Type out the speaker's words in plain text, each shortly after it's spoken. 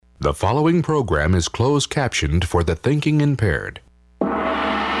The following program is closed captioned for the thinking impaired.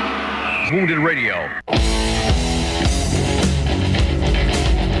 Wounded Radio.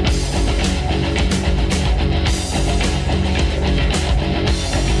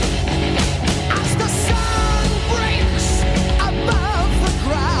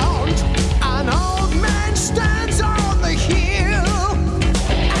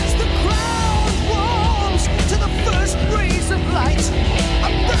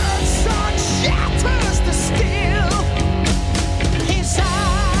 Shatters the steel. His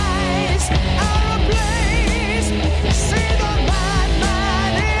eyes are ablaze.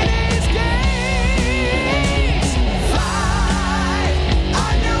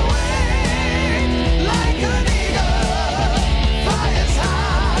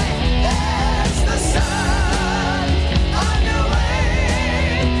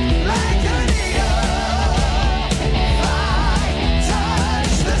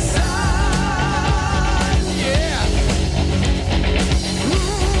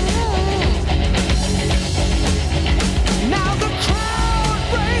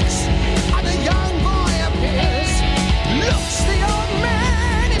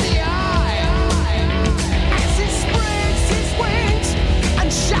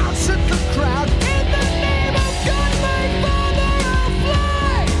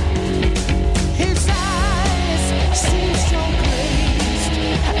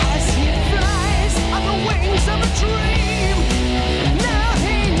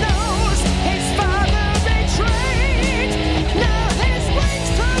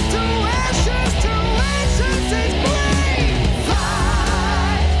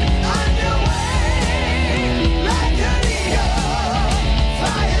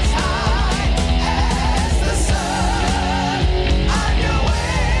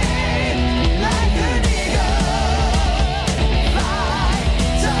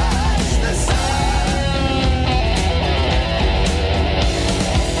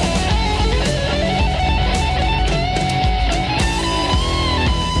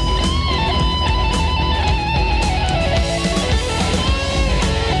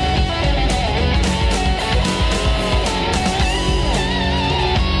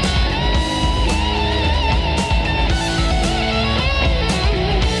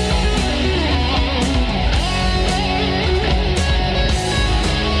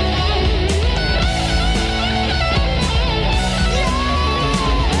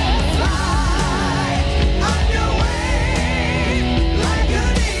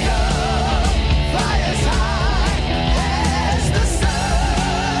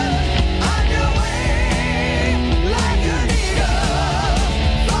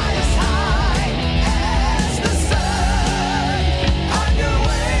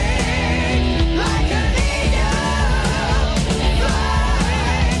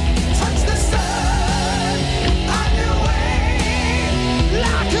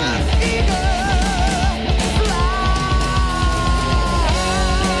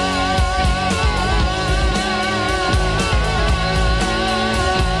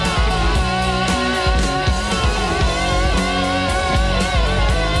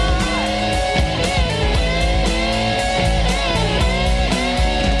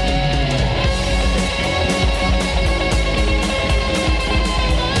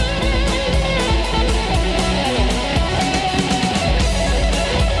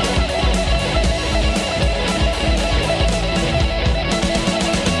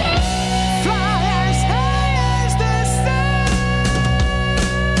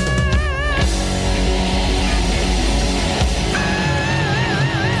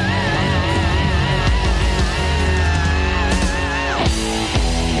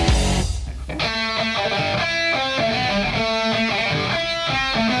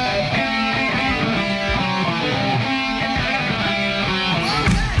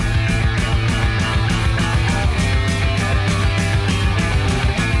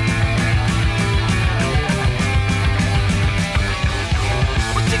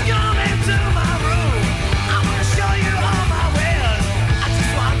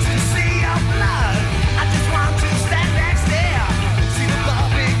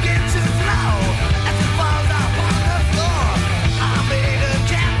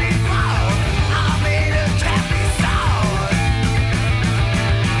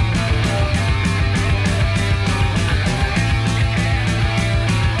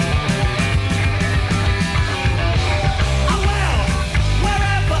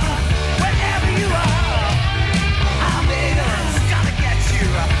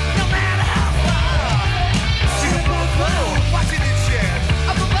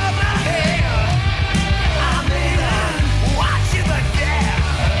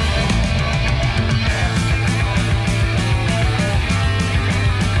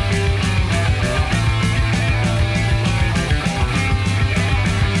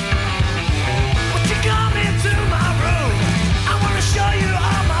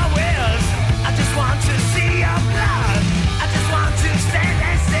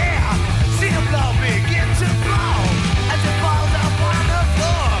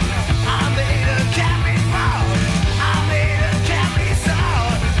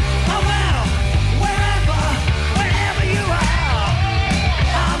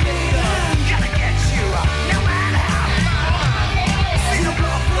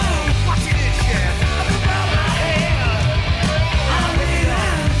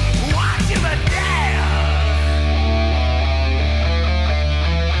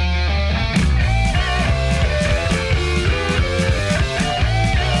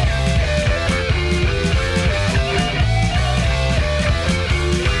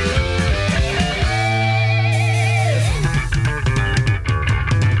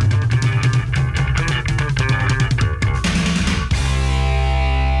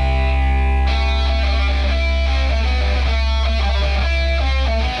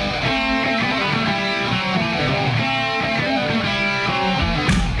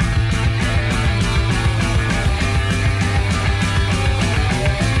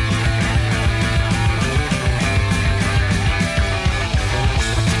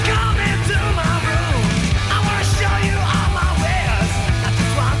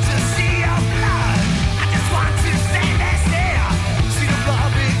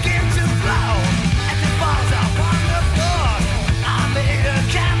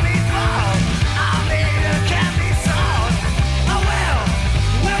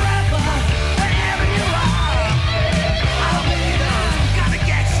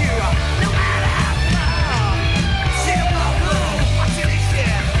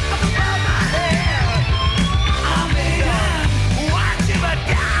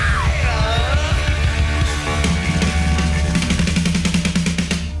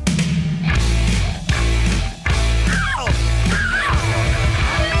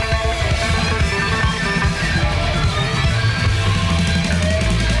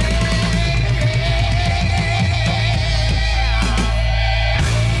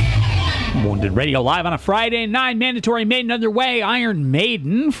 Radio Live on a Friday, 9 Mandatory Maiden underway. Iron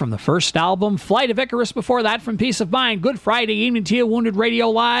Maiden from the first album, Flight of Icarus before that from Peace of Mind. Good Friday evening to you, Wounded Radio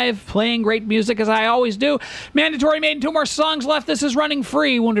Live, playing great music as I always do. Mandatory Maiden, 2 more songs left. This is Running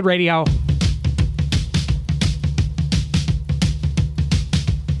Free, Wounded Radio.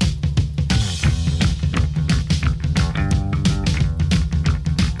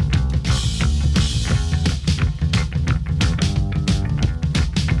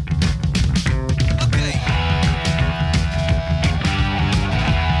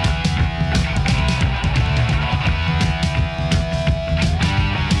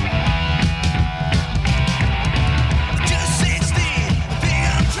 Just 16, think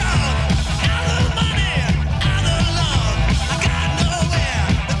I'm drunk.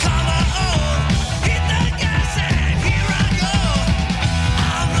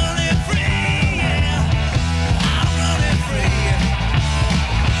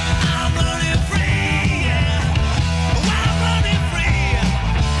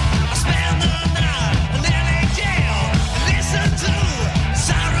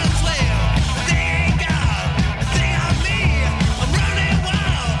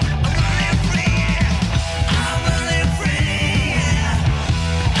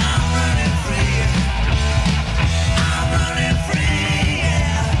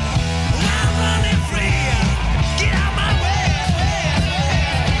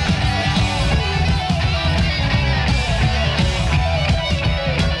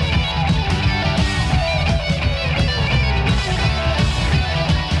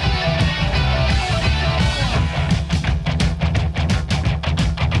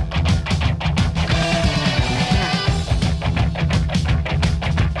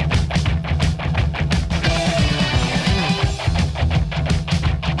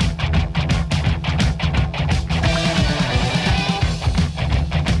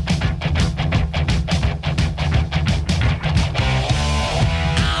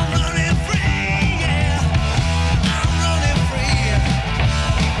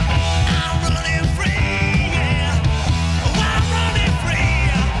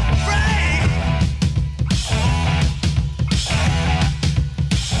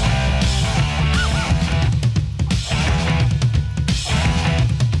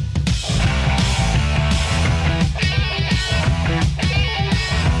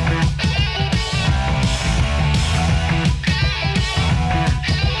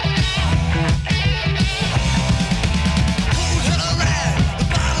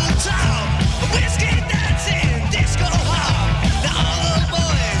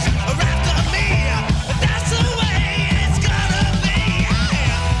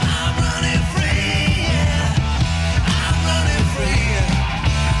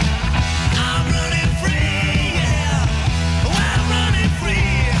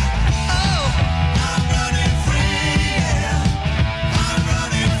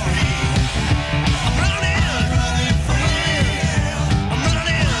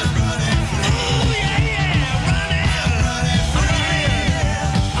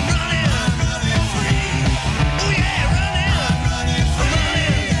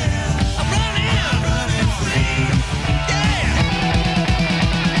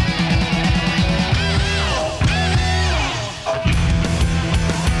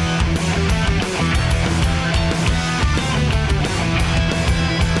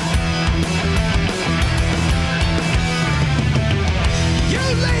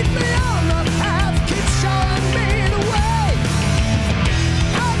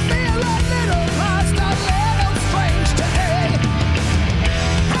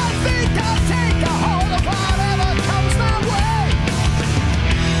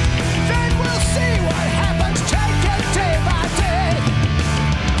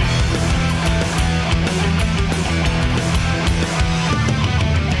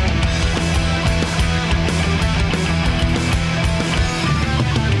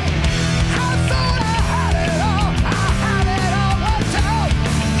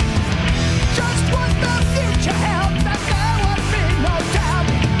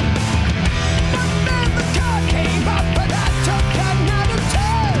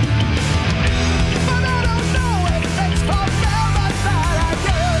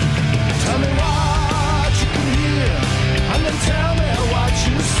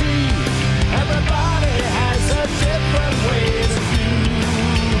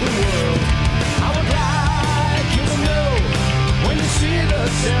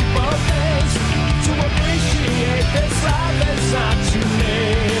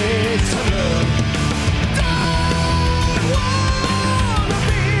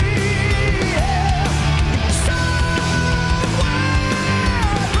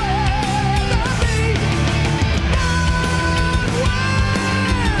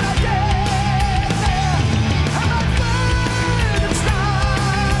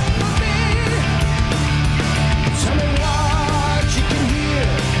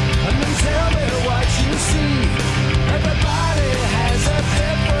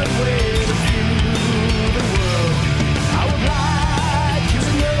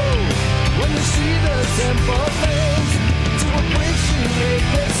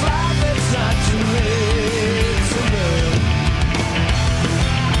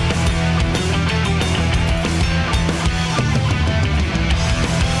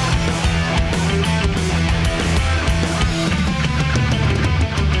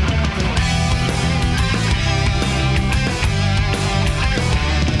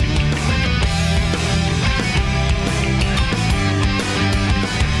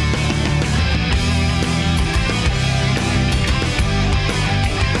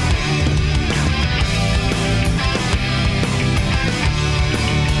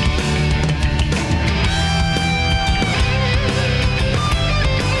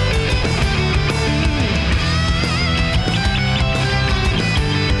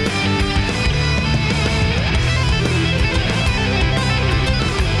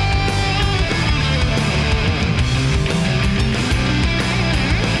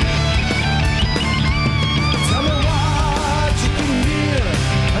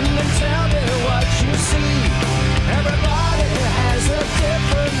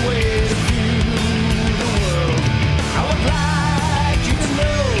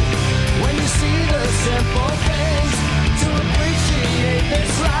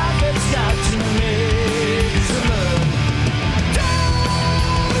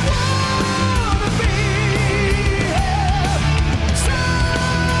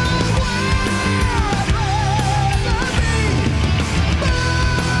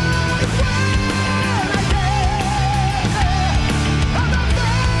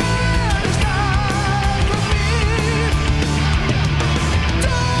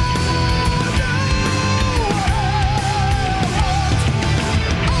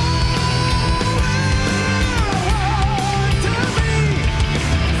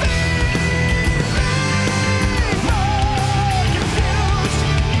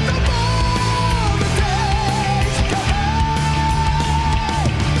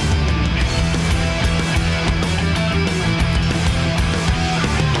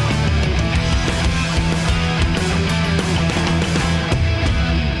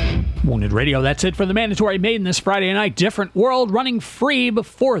 Wounded Radio. That's it for the Mandatory Maiden this Friday night. Different World running free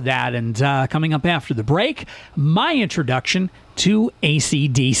before that. And coming up after the break, my introduction to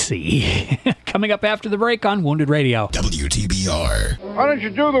AC/DC. Coming up after the break on Wounded Radio. WTBR. Why don't you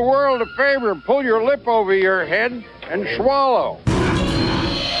do the world a favor and pull your lip over your head and swallow?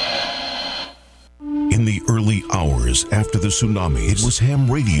 In the early hours after the tsunami, it was ham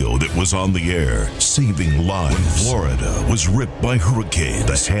radio that was on the air, saving lives. When Florida was ripped by hurricanes,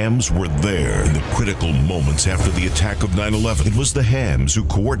 the hams were there. In the critical moments after the attack of 9/11, it was the hams who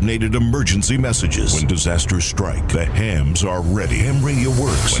coordinated emergency messages. When disasters strike, the hams are ready. Ham radio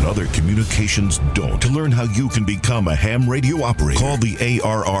works when other communications don't. To learn how you can become a ham radio operator, call the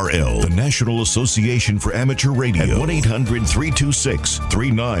ARRL, the National Association for Amateur Radio, at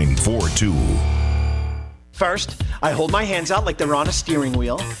 1-800-326-3942. First, I hold my hands out like they're on a steering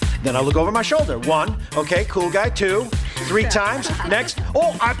wheel. Then I look over my shoulder. 1, okay, cool guy. 2, 3 times. Next,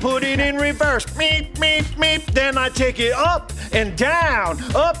 I put it in reverse. Meep, meep, meep. Then I take it up and down,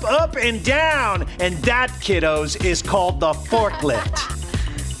 up and down. And that, kiddos, is called the forklift.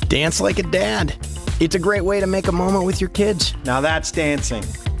 Dance like a dad. It's a great way to make a moment with your kids. Now that's dancing.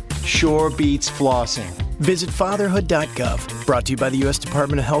 Sure beats flossing. Visit fatherhood.gov. Brought to you by the U.S.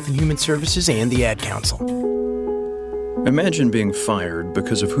 Department of Health and Human Services and the Ad Council. Imagine being fired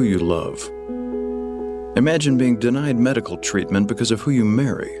because of who you love. Imagine being denied medical treatment because of who you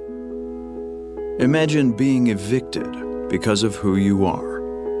marry. Imagine being evicted because of who you are.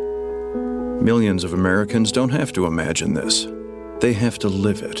 Millions of Americans don't have to imagine this. They have to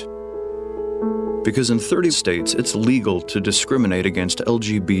live it. Because in 30 states, it's legal to discriminate against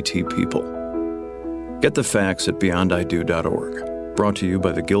LGBT people. Get the facts at beyondido.org. Brought to you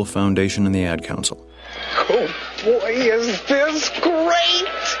by the Gill Foundation and the Ad Council. Oh boy, is this great!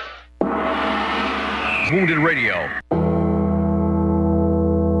 Wounded Radio.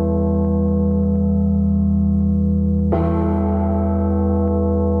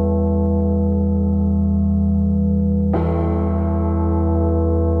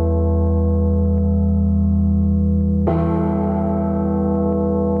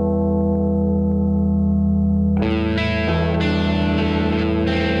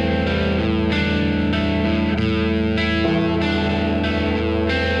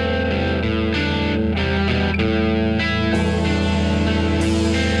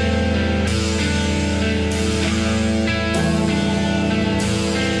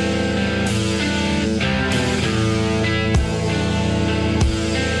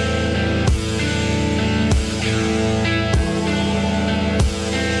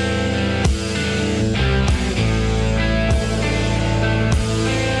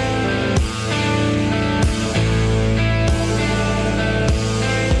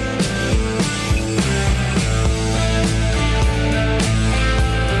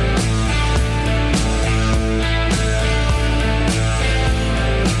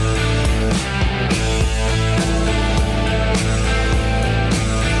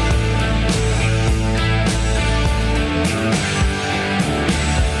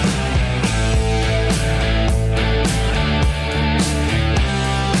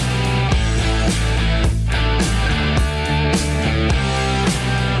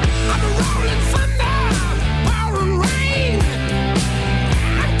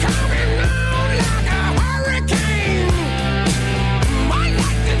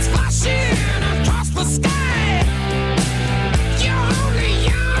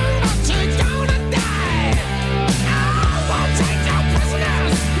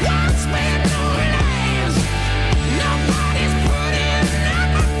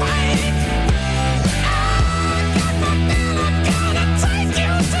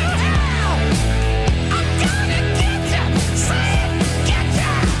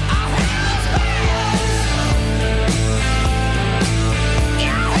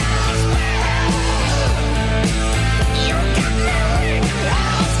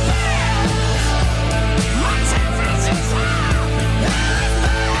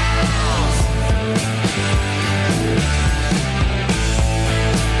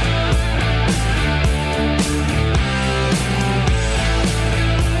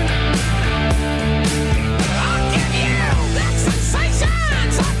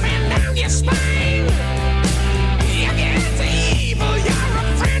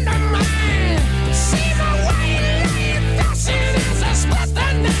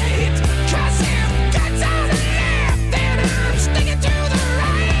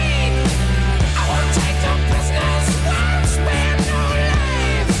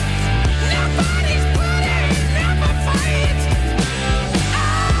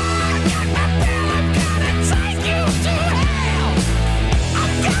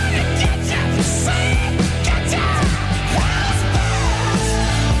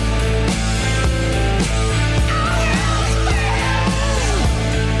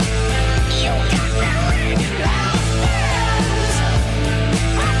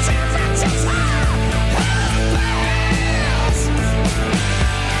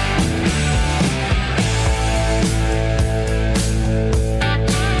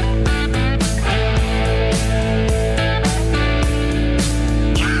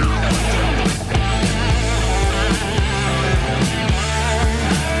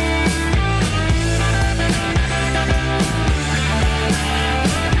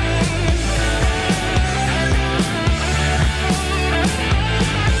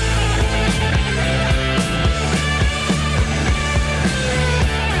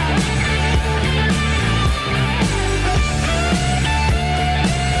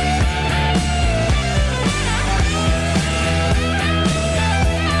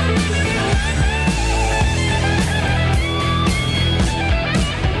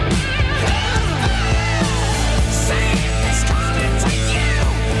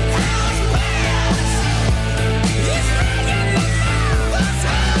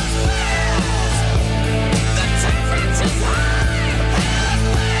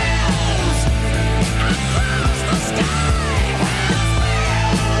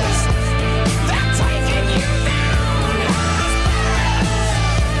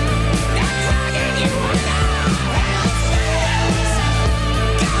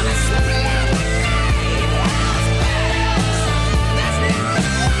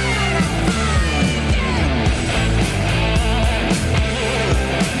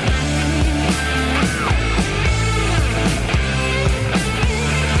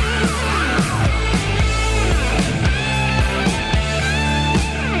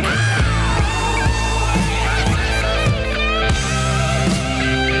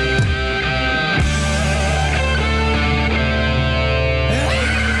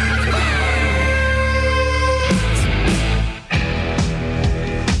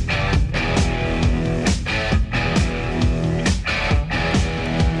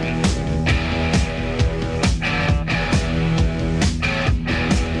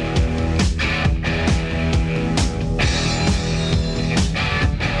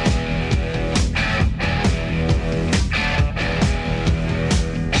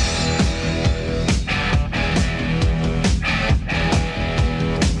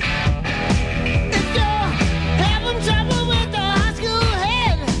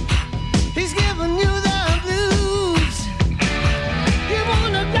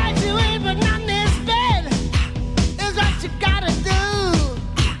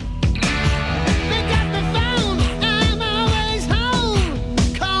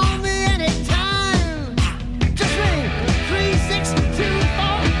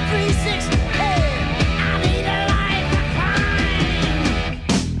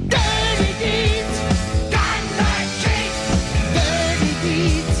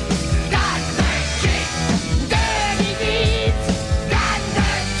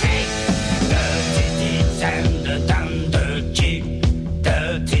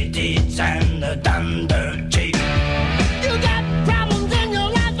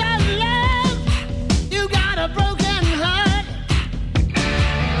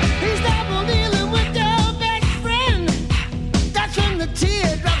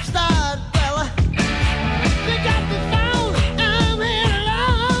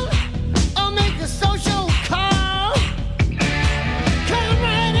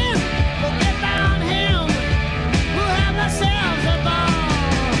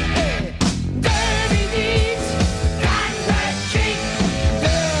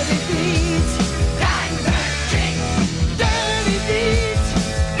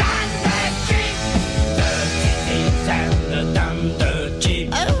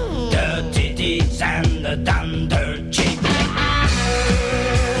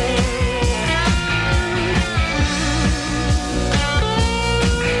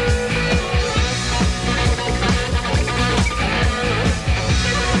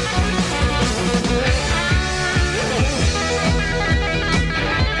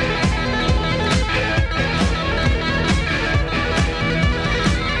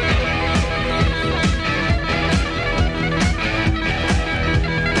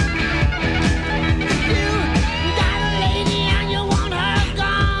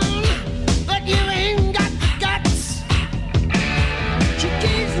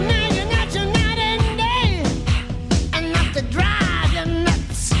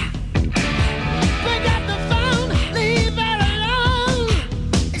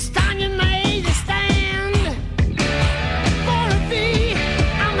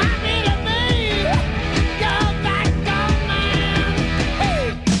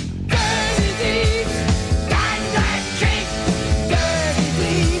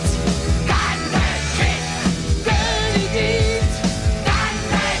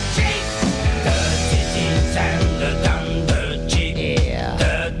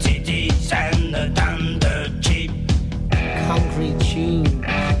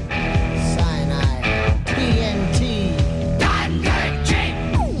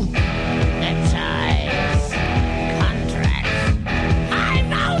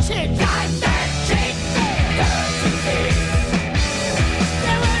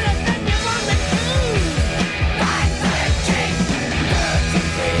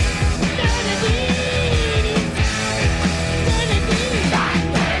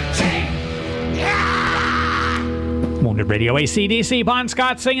 Radio. AC/DC, Bon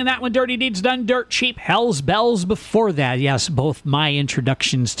Scott singing that one. Dirty Deeds Done Dirt Cheap. Hell's Bells before that. Yes, both my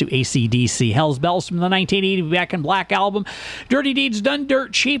introductions to AC/DC. Hell's Bells from the 1980 Back in Black album. Dirty Deeds Done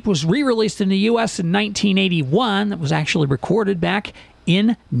Dirt Cheap was re-released in the U.S. in 1981. It was actually recorded back in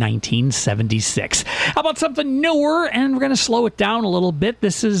 1976. How about something newer? And we're going to slow it down a little bit.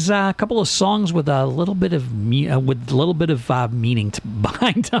 This is a couple of songs with a little bit of meaning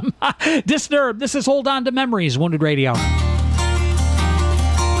behind them. Disturbed. This is Hold On to Memories, Wounded Radio.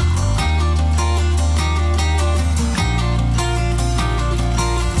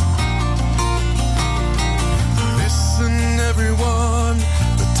 Listen, everyone,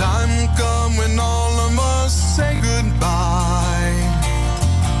 the time will come when all of us say goodbye.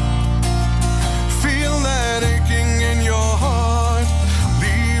 That aching in your heart,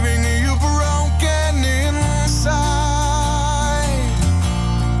 leaving you broken inside.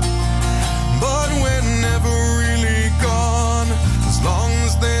 But we're never really gone, as long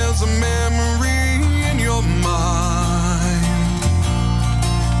as there's a memory in your mind.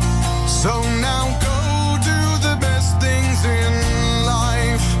 So now go do the best things in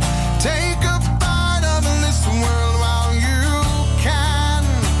life. Take a bite of this world while you can.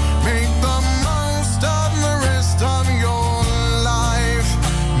 Make the of your life.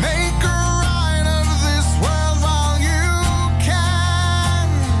 Make a ride of this world while you can.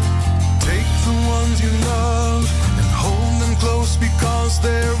 Take the ones you love and hold them close, because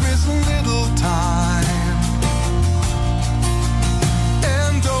there is little time.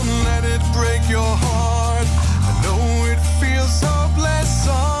 And don't let it break your heart. I know it feels hopeless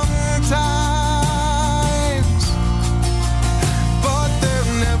sometimes, but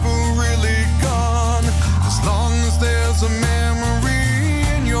they're never really gone, as long as there's a memory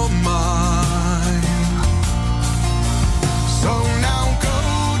in your mind. So now go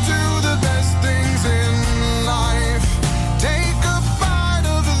do the best things in life. Take a bite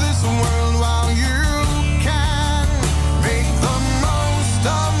of this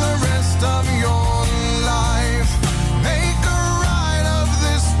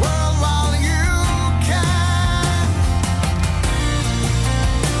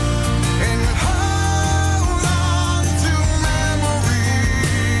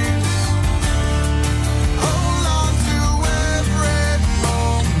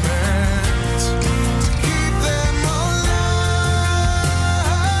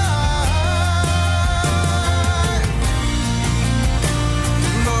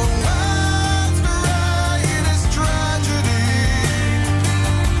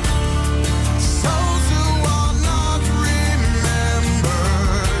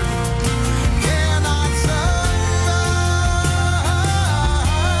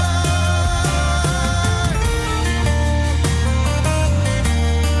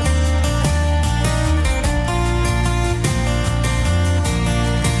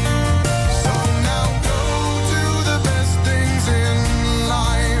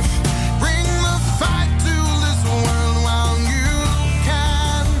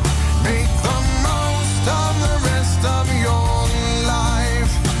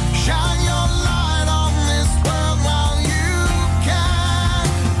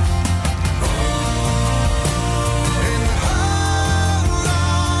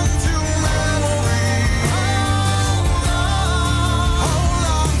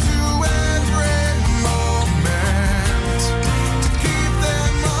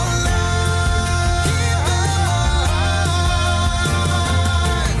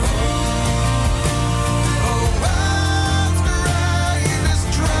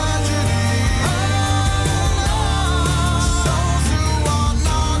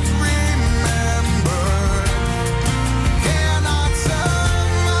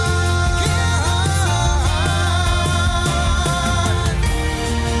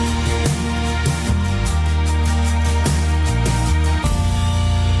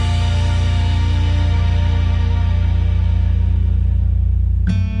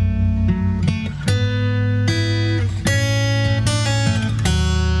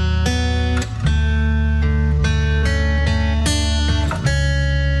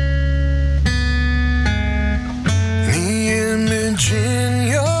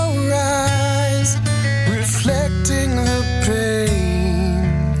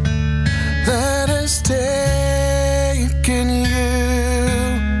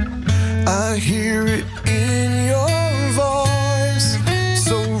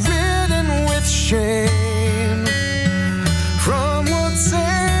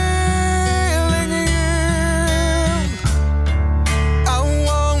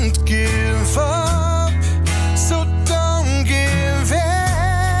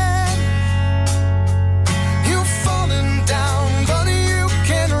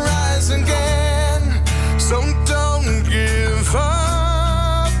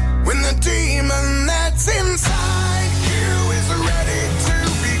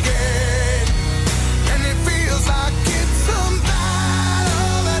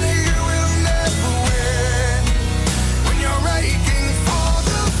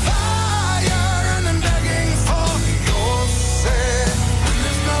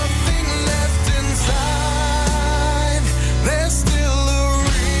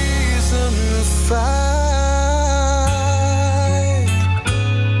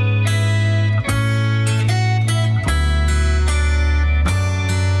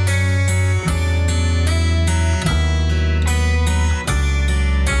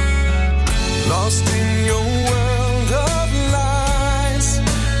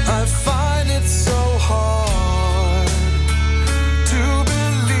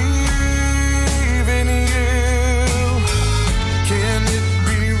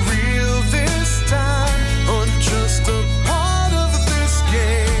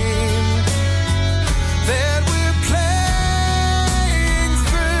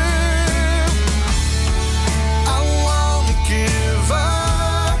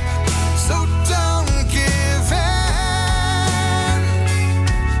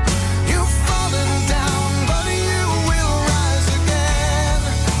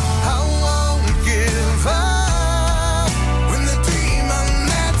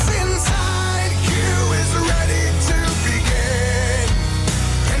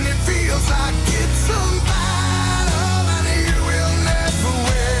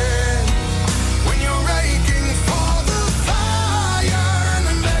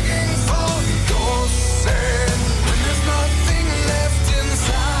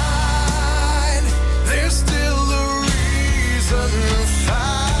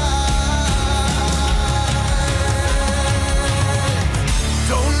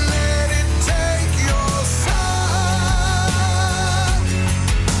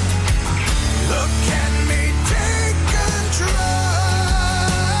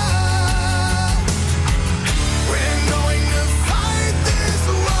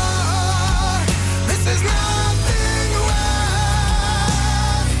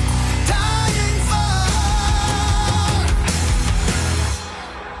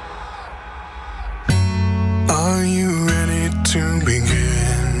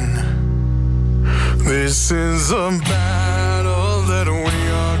This is a battle that we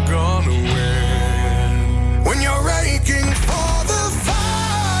are gonna win. When you're aching for the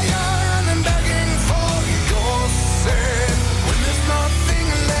fire and begging for your sin, when there's nothing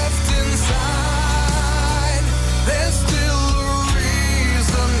left inside, there's still a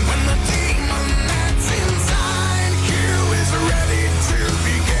reason. When the demon that's inside you is ready to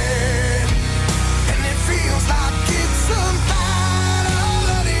begin, and it feels like it's a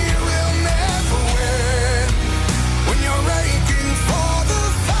battle that you will never win. When you're aching for the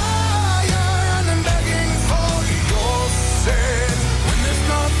fire and begging for your sin, when there's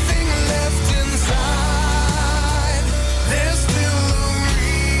nothing left inside, there's still a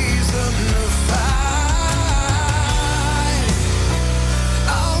reason to fight.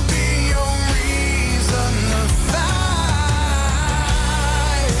 I'll be your reason to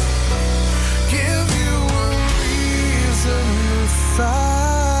fight. Give you a reason to fight.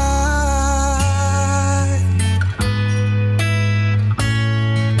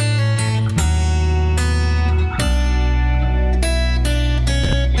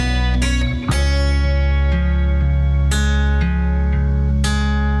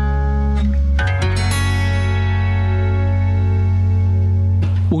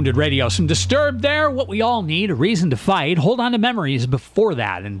 Wounded Radio. Some Disturbed there. What we all need, a reason to fight. Hold on to memories before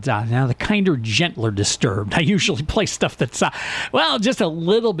that. And now the kinder, gentler Disturbed. I usually play stuff that's, just a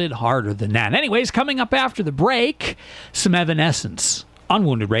little bit harder than that. Anyways, coming up after the break, some Evanescence on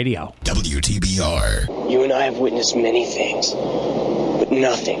Wounded Radio. WTBR. You and I have witnessed many things, but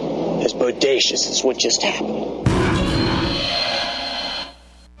nothing as bodacious as what just happened.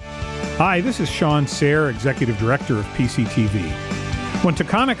 Hi, this is Sean Sayre, Executive Director of PCTV. When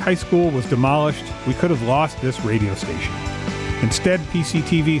Taconic High School was demolished, we could have lost this radio station. Instead,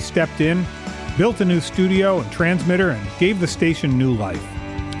 PCTV stepped in, built a new studio and transmitter, and gave the station new life.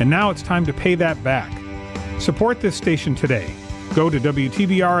 And now it's time to pay that back. Support this station today. Go to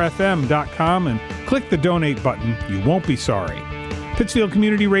WTBRFM.com and click the donate button. You won't be sorry. Pittsfield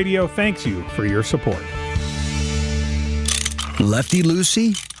Community Radio thanks you for your support. Lefty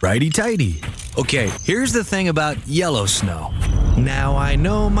loosey, righty tighty. Okay, here's the thing about yellow snow. Now I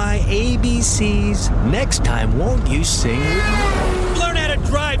know my ABCs. Next time, won't you sing with me? Learn how to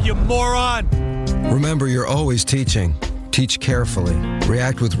drive, you moron! Remember, you're always teaching. Teach carefully.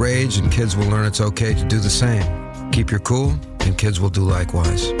 React with rage, and kids will learn it's okay to do the same. Keep your cool, and kids will do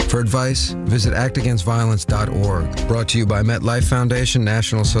likewise. For advice, visit actagainstviolence.org. Brought to you by MetLife Foundation,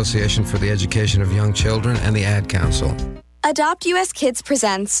 National Association for the Education of Young Children, and the Ad Council. Adopt US Kids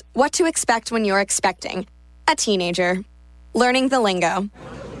presents What to Expect When You're Expecting a Teenager. Learning the lingo.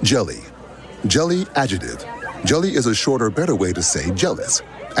 Jelly. Jelly adjective. Jelly is a shorter, better way to say jealous.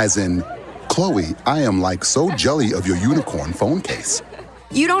 As in, Chloe, I am like so jelly of your unicorn phone case.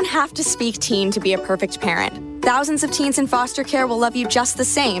 You don't have to speak teen to be a perfect parent. Thousands of teens in foster care will love you just the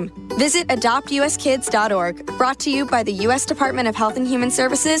same. Visit adoptuskids.org. Brought to you by the U.S. Department of Health and Human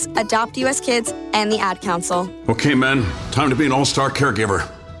Services, Adopt US Kids, and the Ad Council. Okay, men, time to be an all-star caregiver.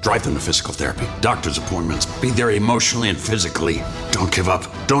 Drive them to physical therapy, doctor's appointments, be there emotionally and physically. Don't give up.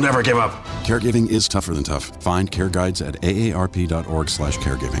 Don't ever give up. Caregiving is tougher than tough. Find care guides at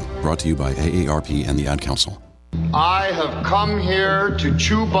aarp.org/caregiving. Brought to you by AARP and the Ad Council. I have come here to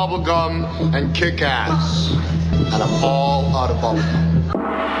chew bubblegum and kick ass. And I'm all out of bubblegum.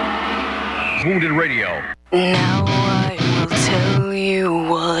 Wounded Radio. Now I will tell you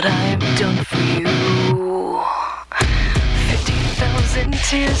what I've done for you. 50,000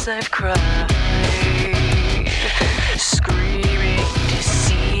 tears I've cried, screaming,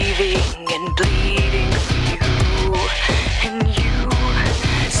 deceiving, and bleeding for you, and you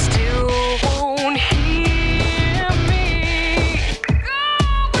still won't hear me.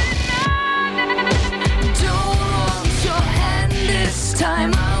 Don't want your hand this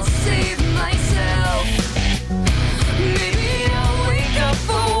time, I'll save myself. Maybe I'll wake up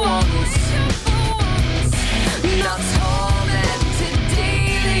for once, not tormented,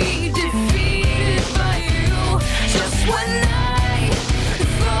 daily defeated by you. Just when I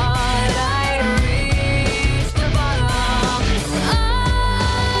thought I'd reached the bottom, I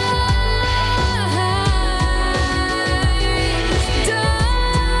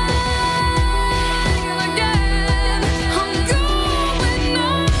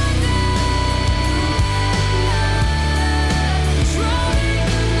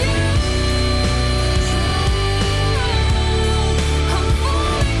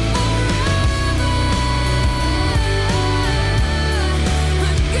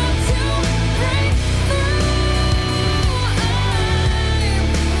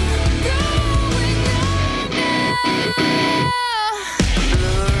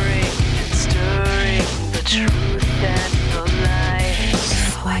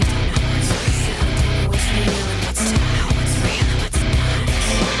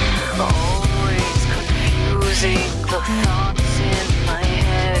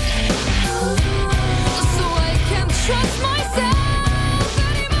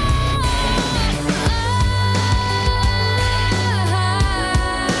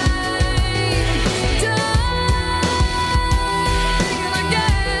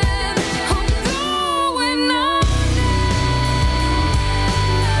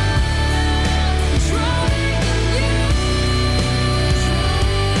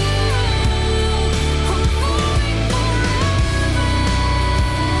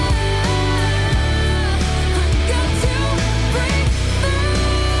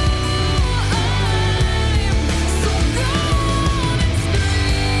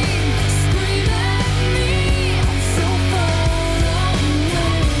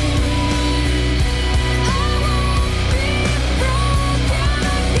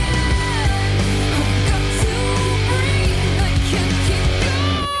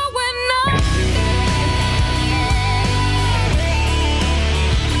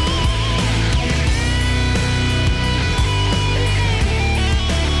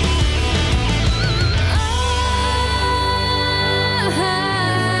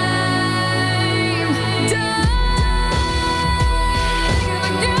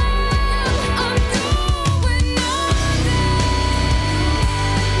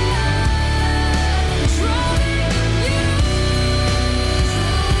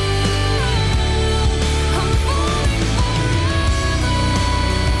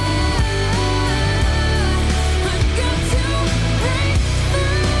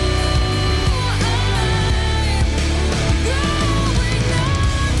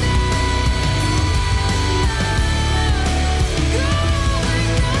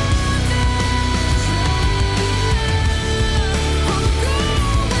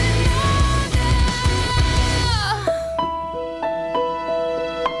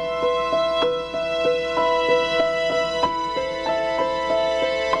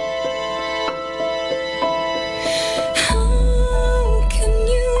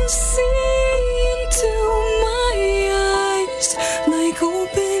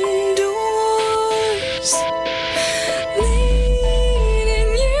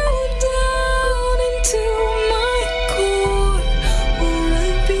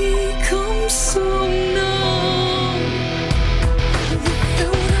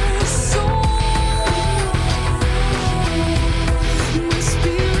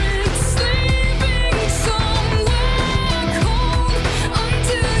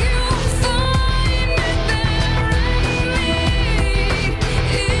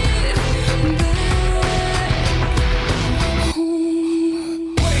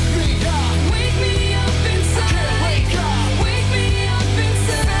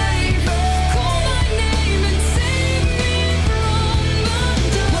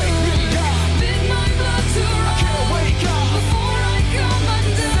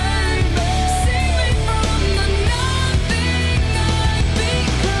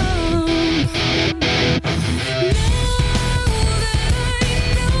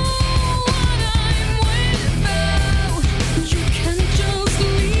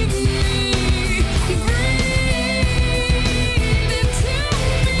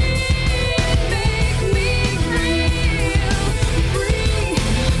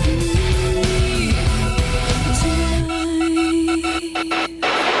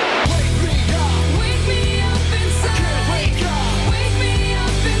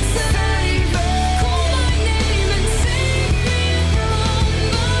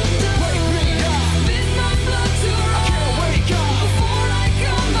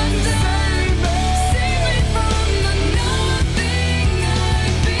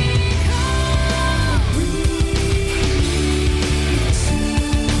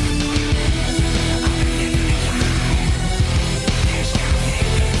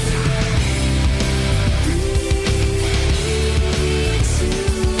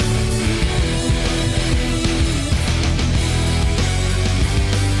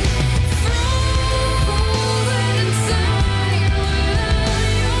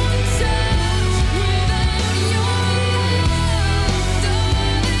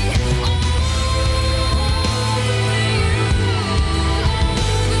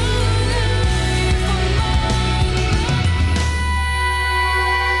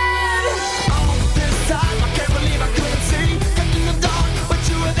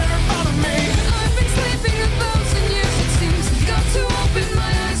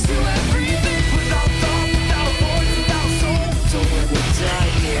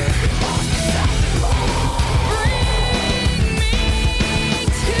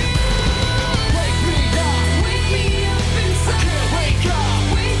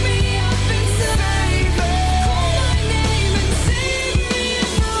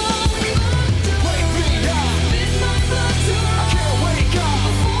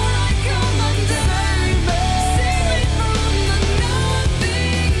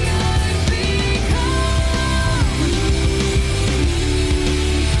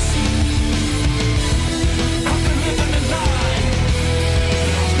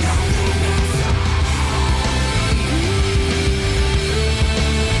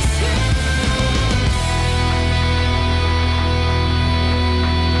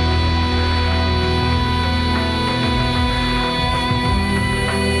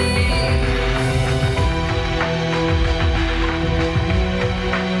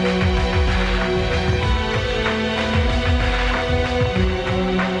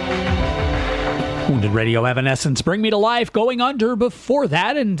Wounded Radio Evanescence, Bring Me to Life, Going Under before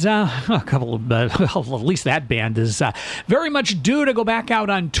that, and a couple of, at least that band is very much due to go back out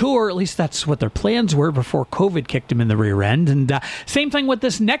on tour. At least that's what their plans were before COVID kicked them in the rear end. And same thing with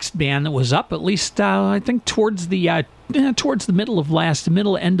this next band that was up, at least I think towards the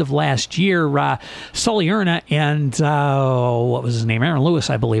middle end of last year. Sully Erna and what was his name? Aaron Lewis,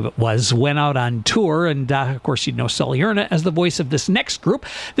 I believe it was, went out on tour, and of course you'd know Sully Erna as the voice of this next group.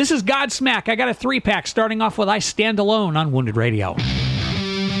 This is Godsmack. I got a 3-pack starting off with I Stand Alone on Wounded Radio.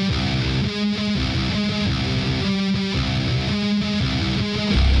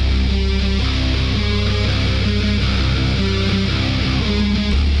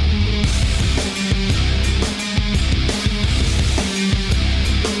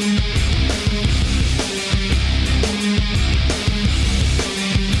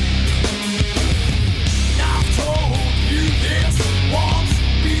 Once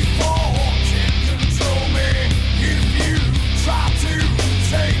before, can't control me if you try to.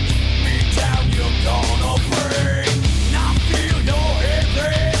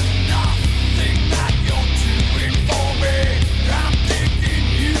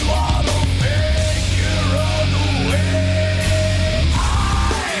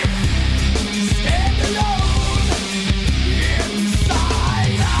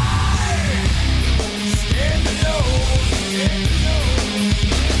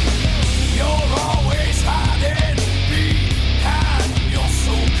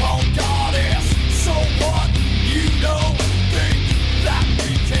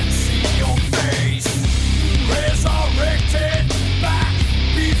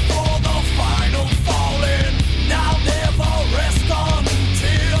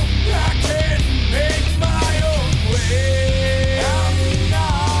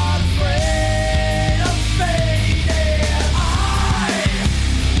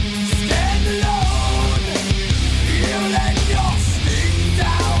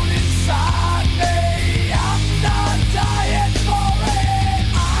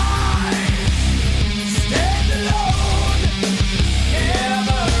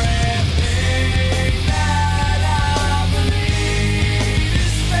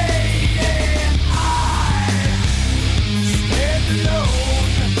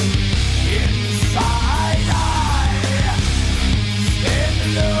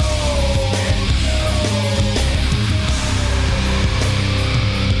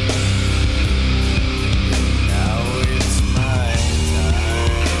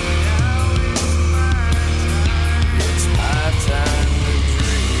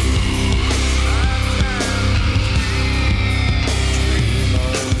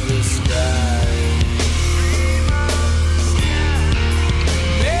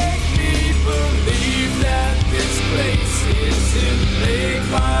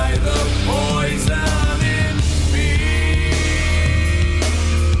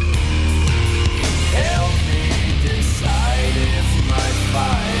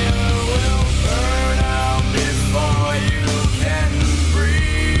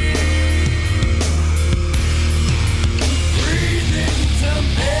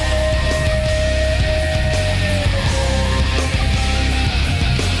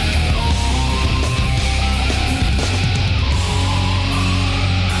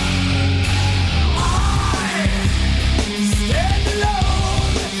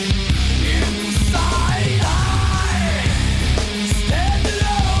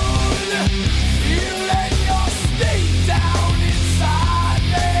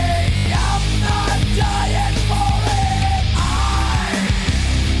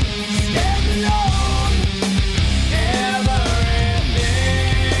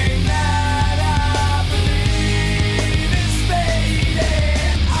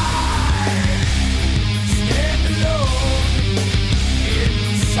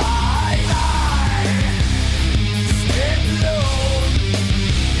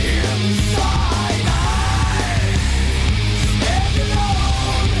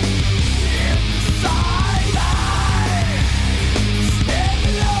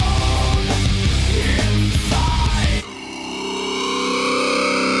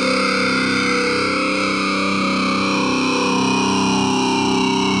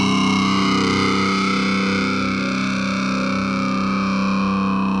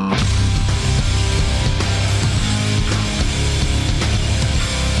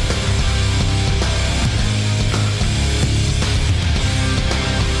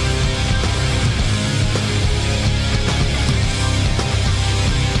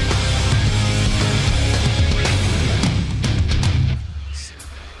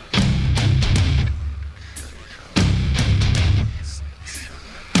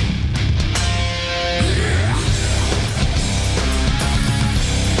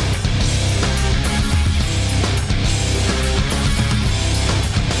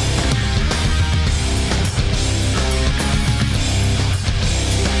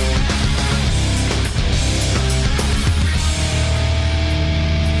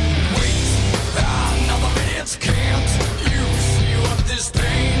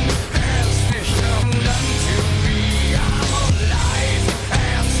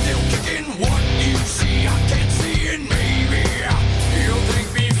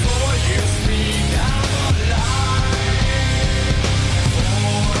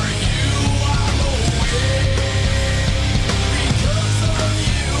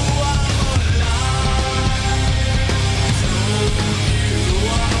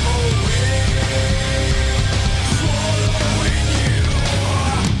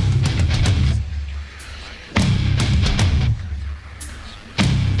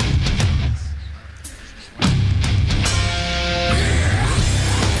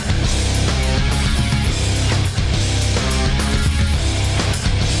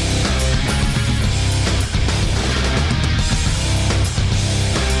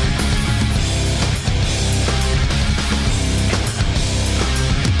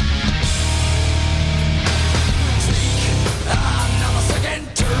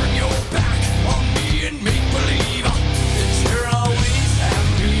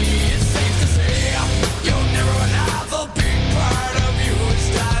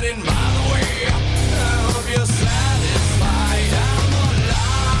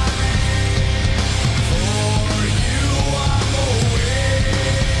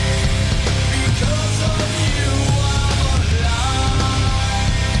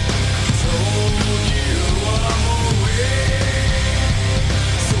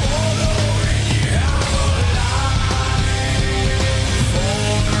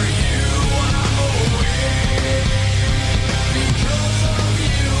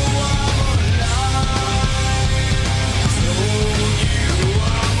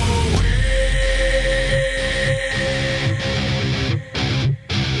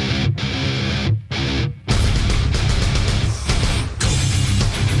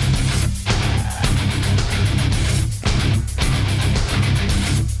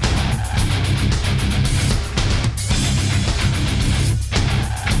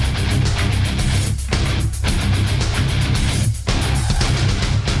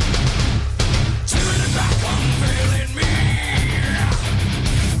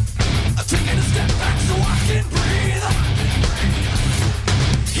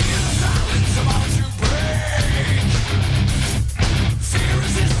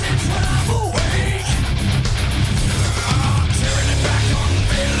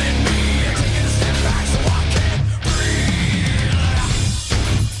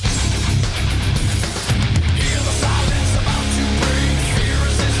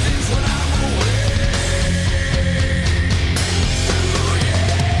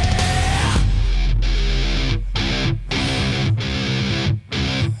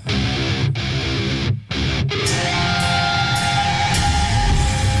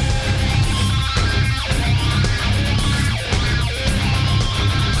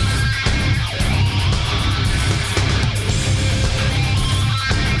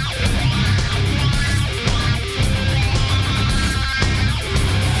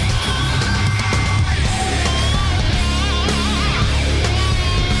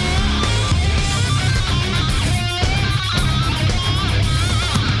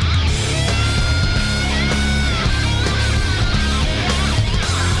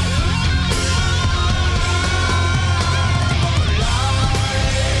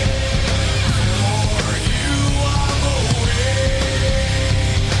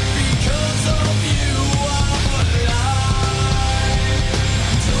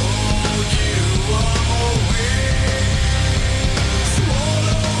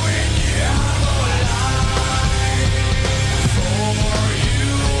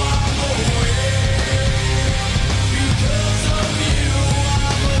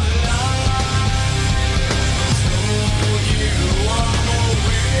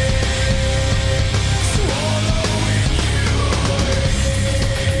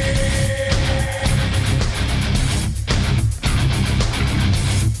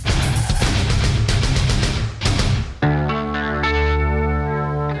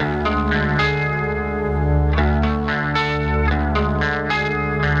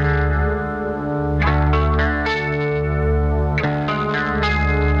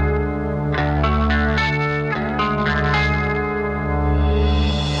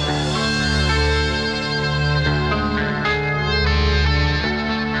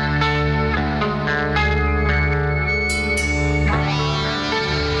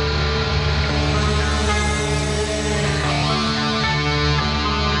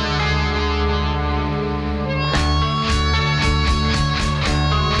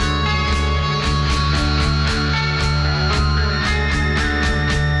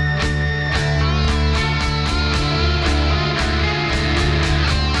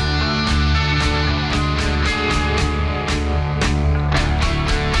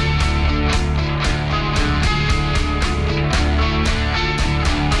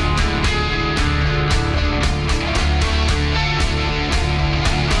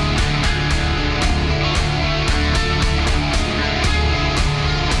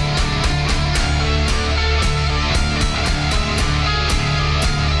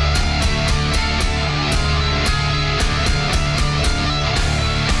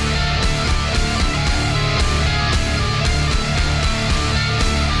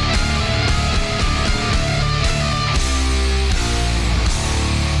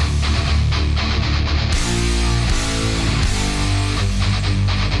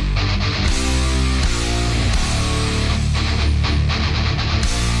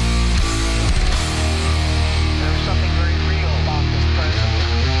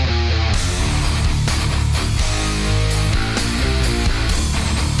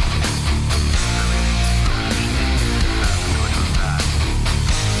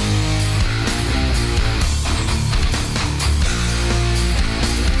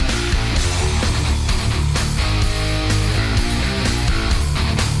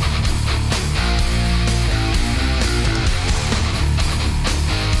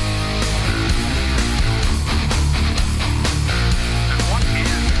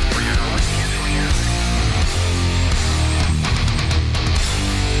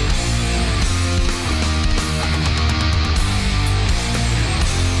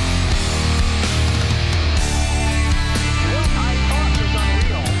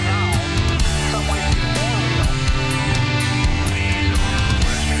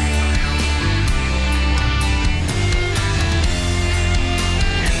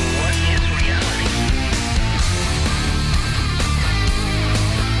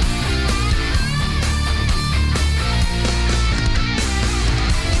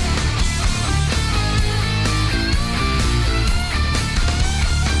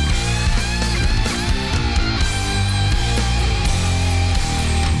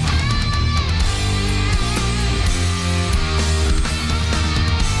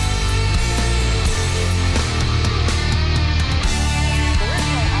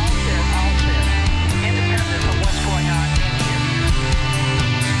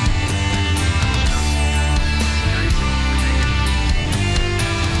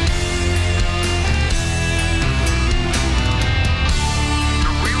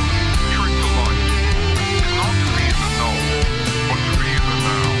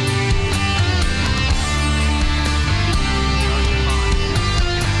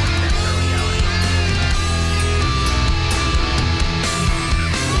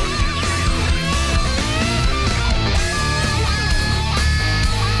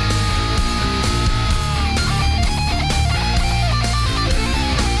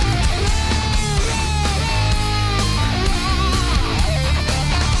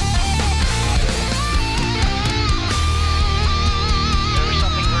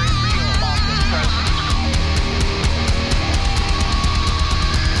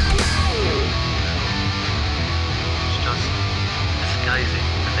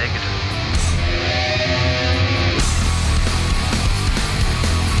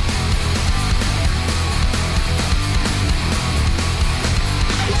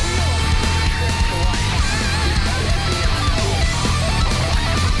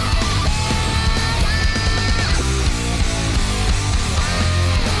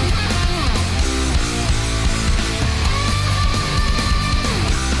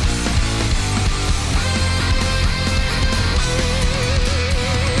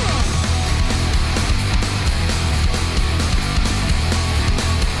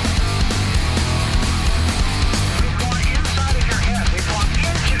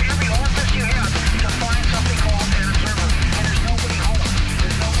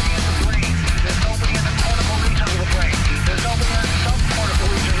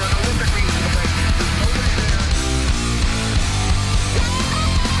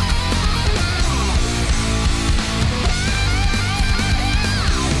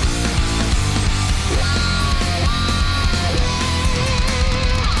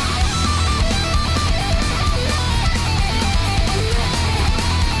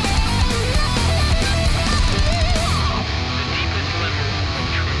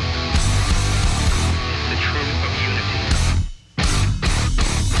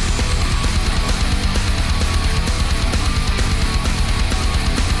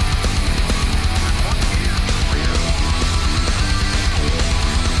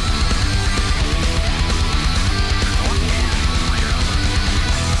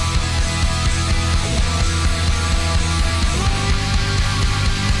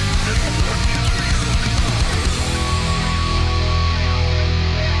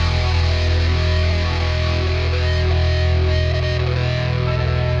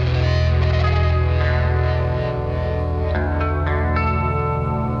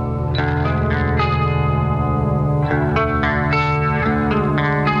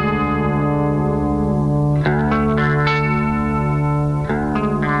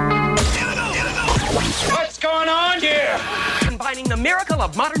 miracle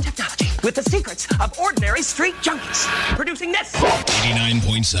of modern technology with the secrets of ordinary street junkies. Producing this.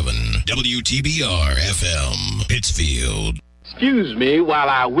 89.7 WTBR FM, Pittsfield. Excuse me while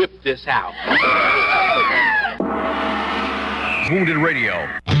I whip this out. Wounded Radio.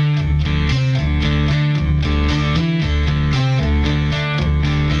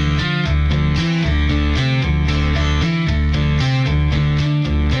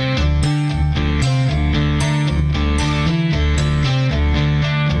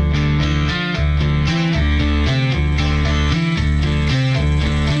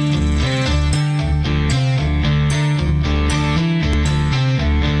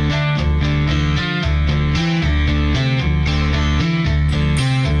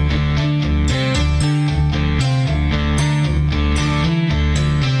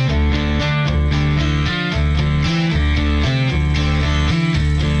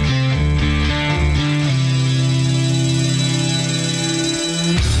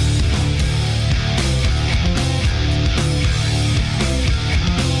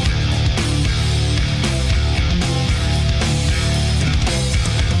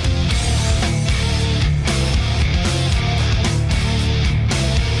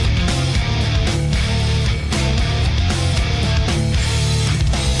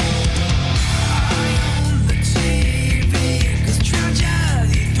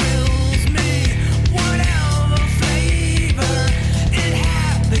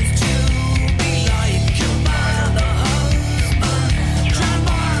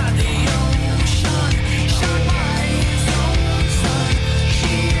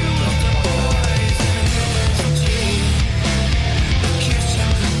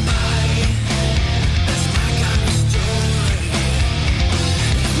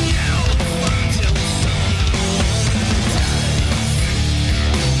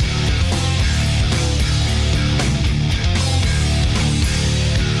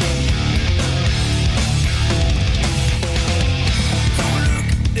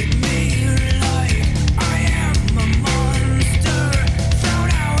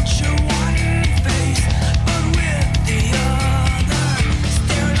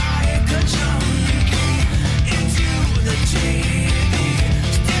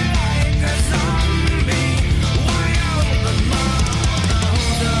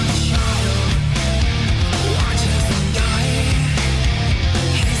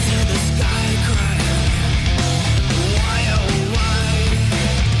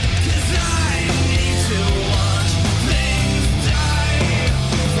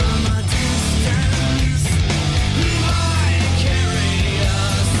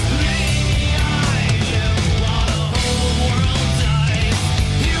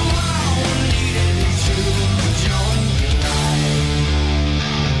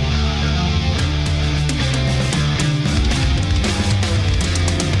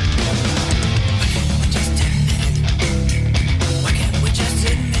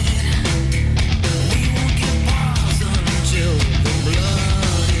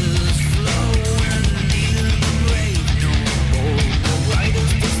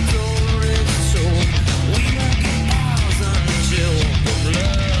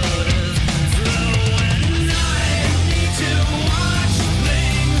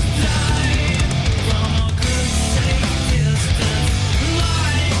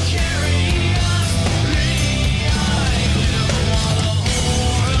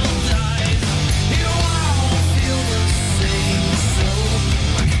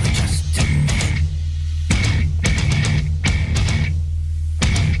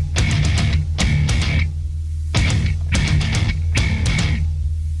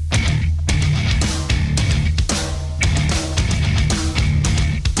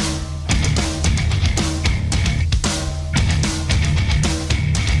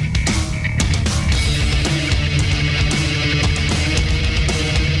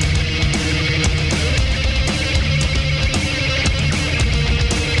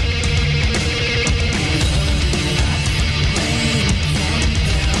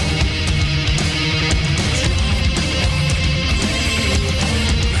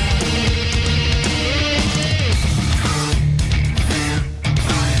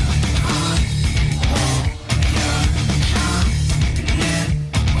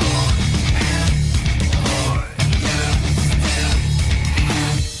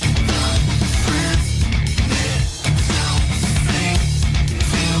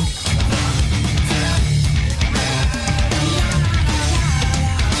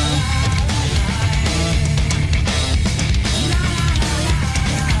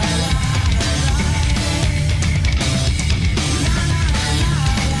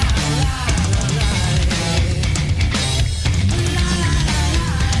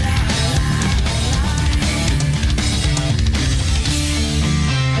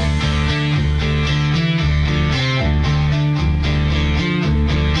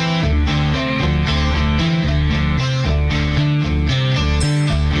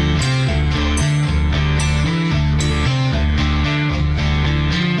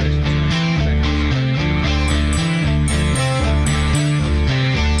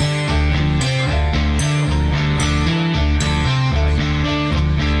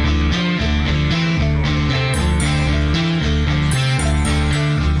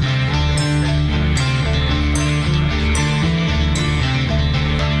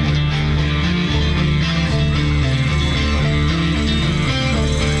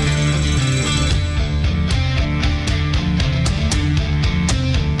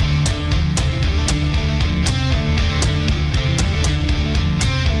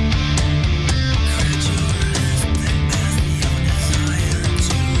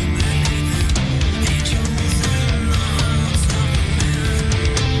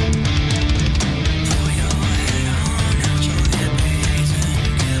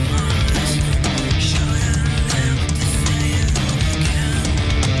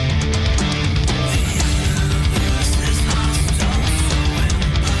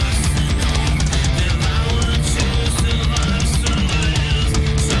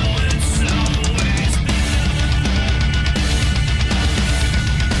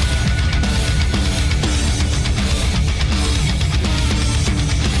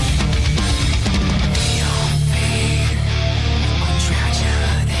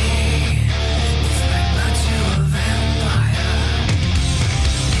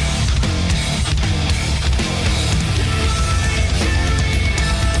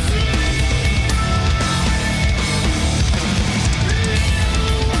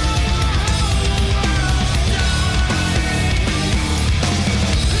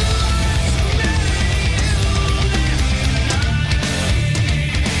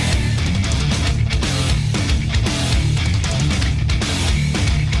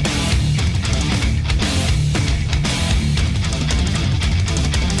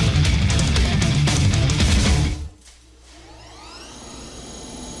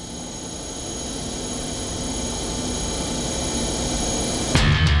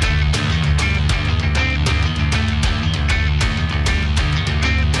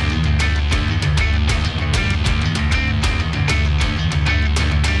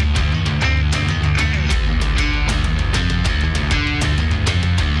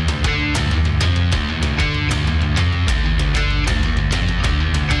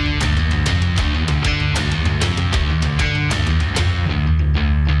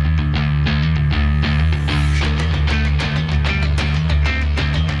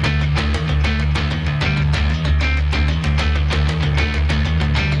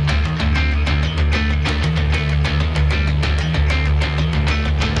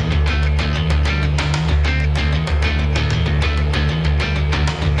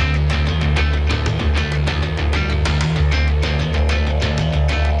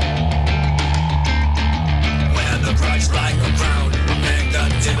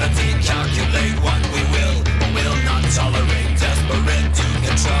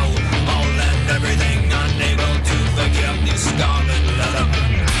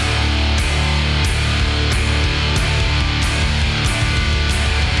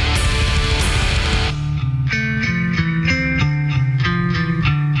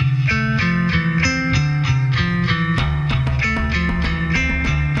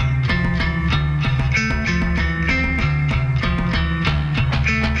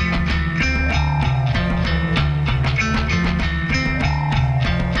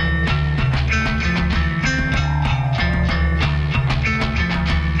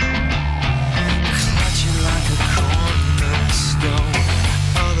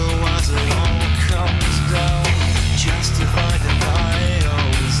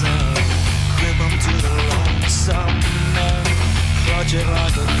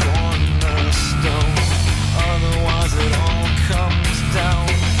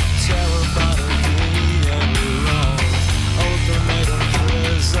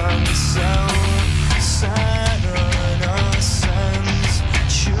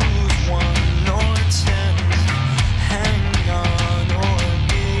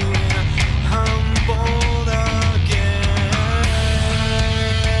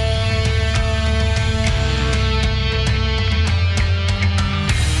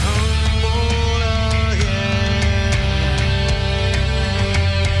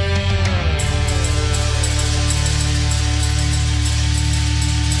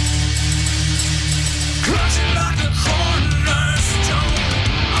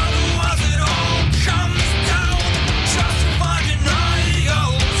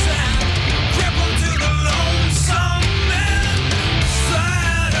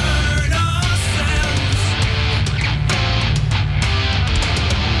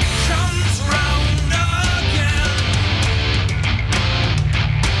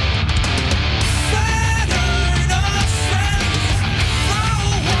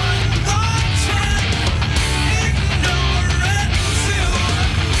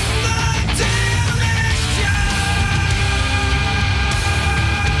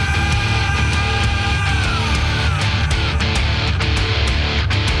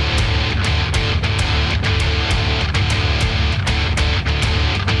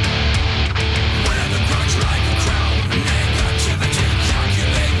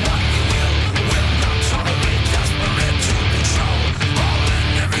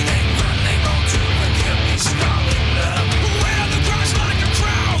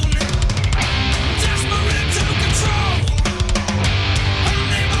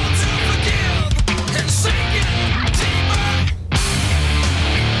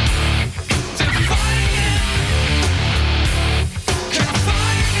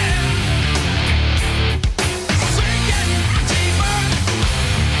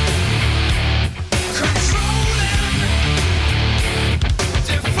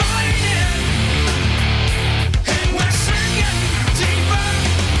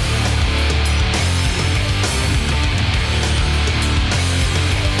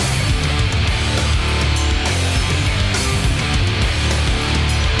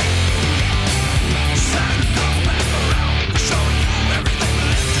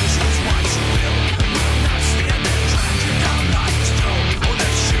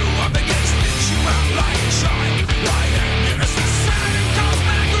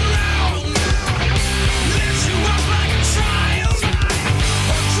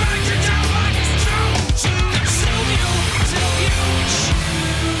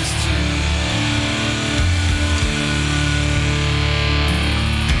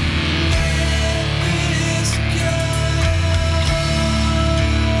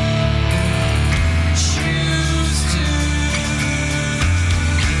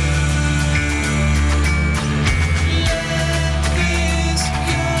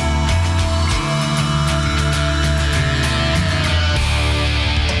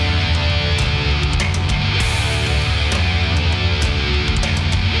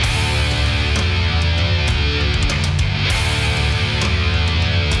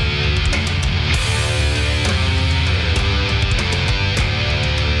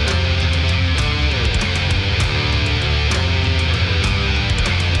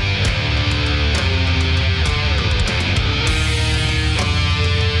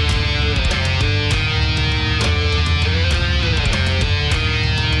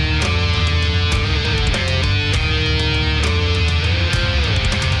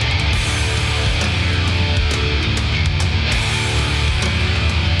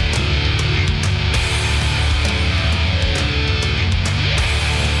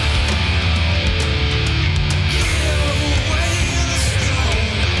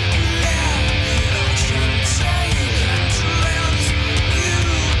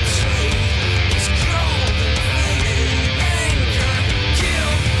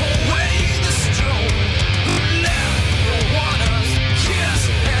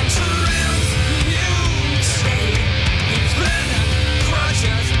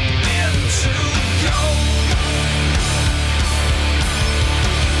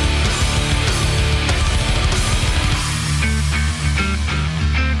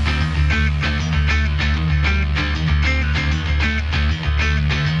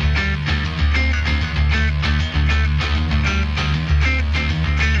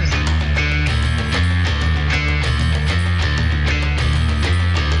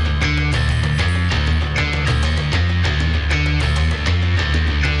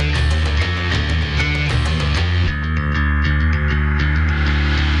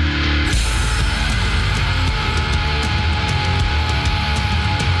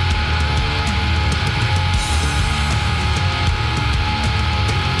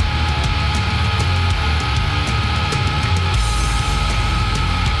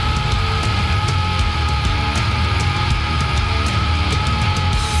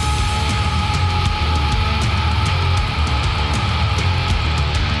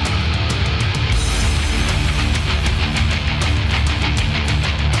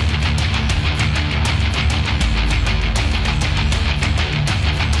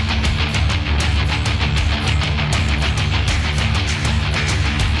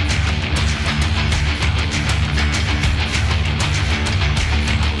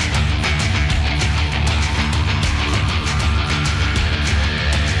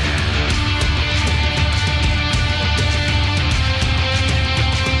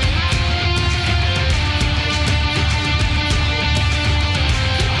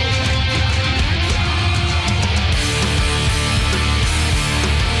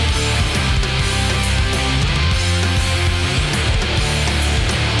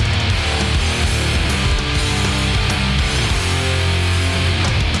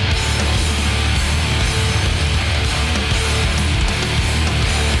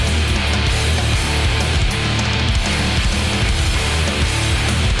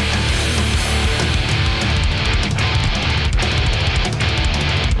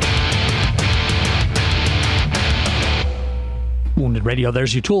 Wounded Radio.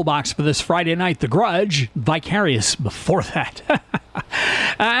 There's your toolbox for this Friday night. The Grudge, Vicarious before that.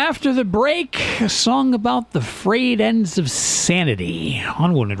 After the break, a song about the frayed ends of sanity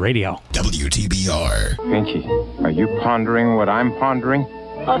on Wounded Radio. WTBR. Pinky, are you pondering what I'm pondering?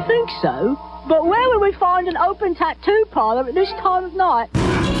 I think so. But where would we find an open tattoo parlor at this time of night?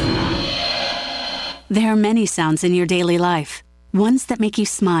 There are many sounds in your daily life. Ones that make you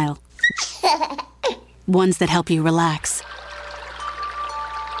smile. Ones that help you relax.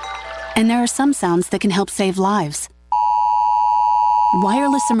 And there are some sounds that can help save lives.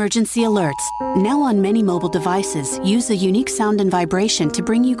 Wireless emergency alerts, now on many mobile devices, use a unique sound and vibration to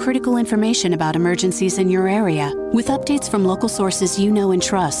bring you critical information about emergencies in your area. With updates from local sources you know and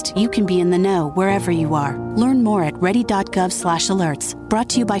trust, you can be in the know wherever you are. Learn more at ready.gov/alerts. Brought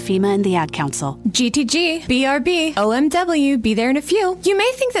to you by FEMA and the Ad Council. GTG, BRB, OMW, be there in a few. You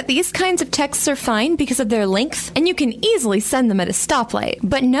may think that these kinds of texts are fine because of their length, and you can easily send them at a stoplight.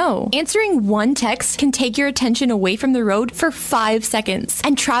 But no, answering one text can take your attention away from the road for 5 seconds.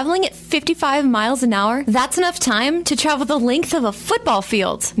 And traveling at 55 miles an hour, that's enough time to travel the length of a football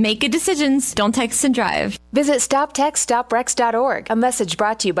field. Make good decisions, don't text and drive. Visit StopTextStopWrecks.org, a message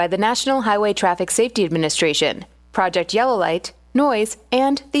brought to you by the National Highway Traffic Safety Administration, Project Yellow Light, Noise,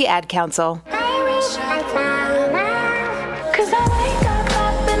 and the Ad Council.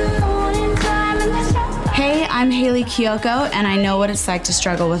 Hey, I'm Haley Kiyoko, and I know what it's like to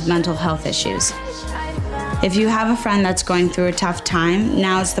struggle with mental health issues. If you have a friend that's going through a tough time,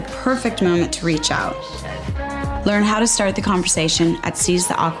 now is the perfect moment to reach out. Learn how to start the conversation at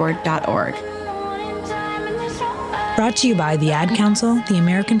seizetheawkward.org. Brought to you by the Ad Council, the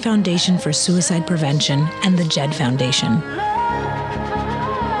American Foundation for Suicide Prevention, and the JED Foundation.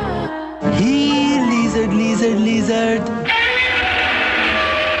 Hey, lizard, lizard, lizard.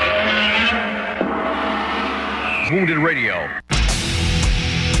 Wounded Radio.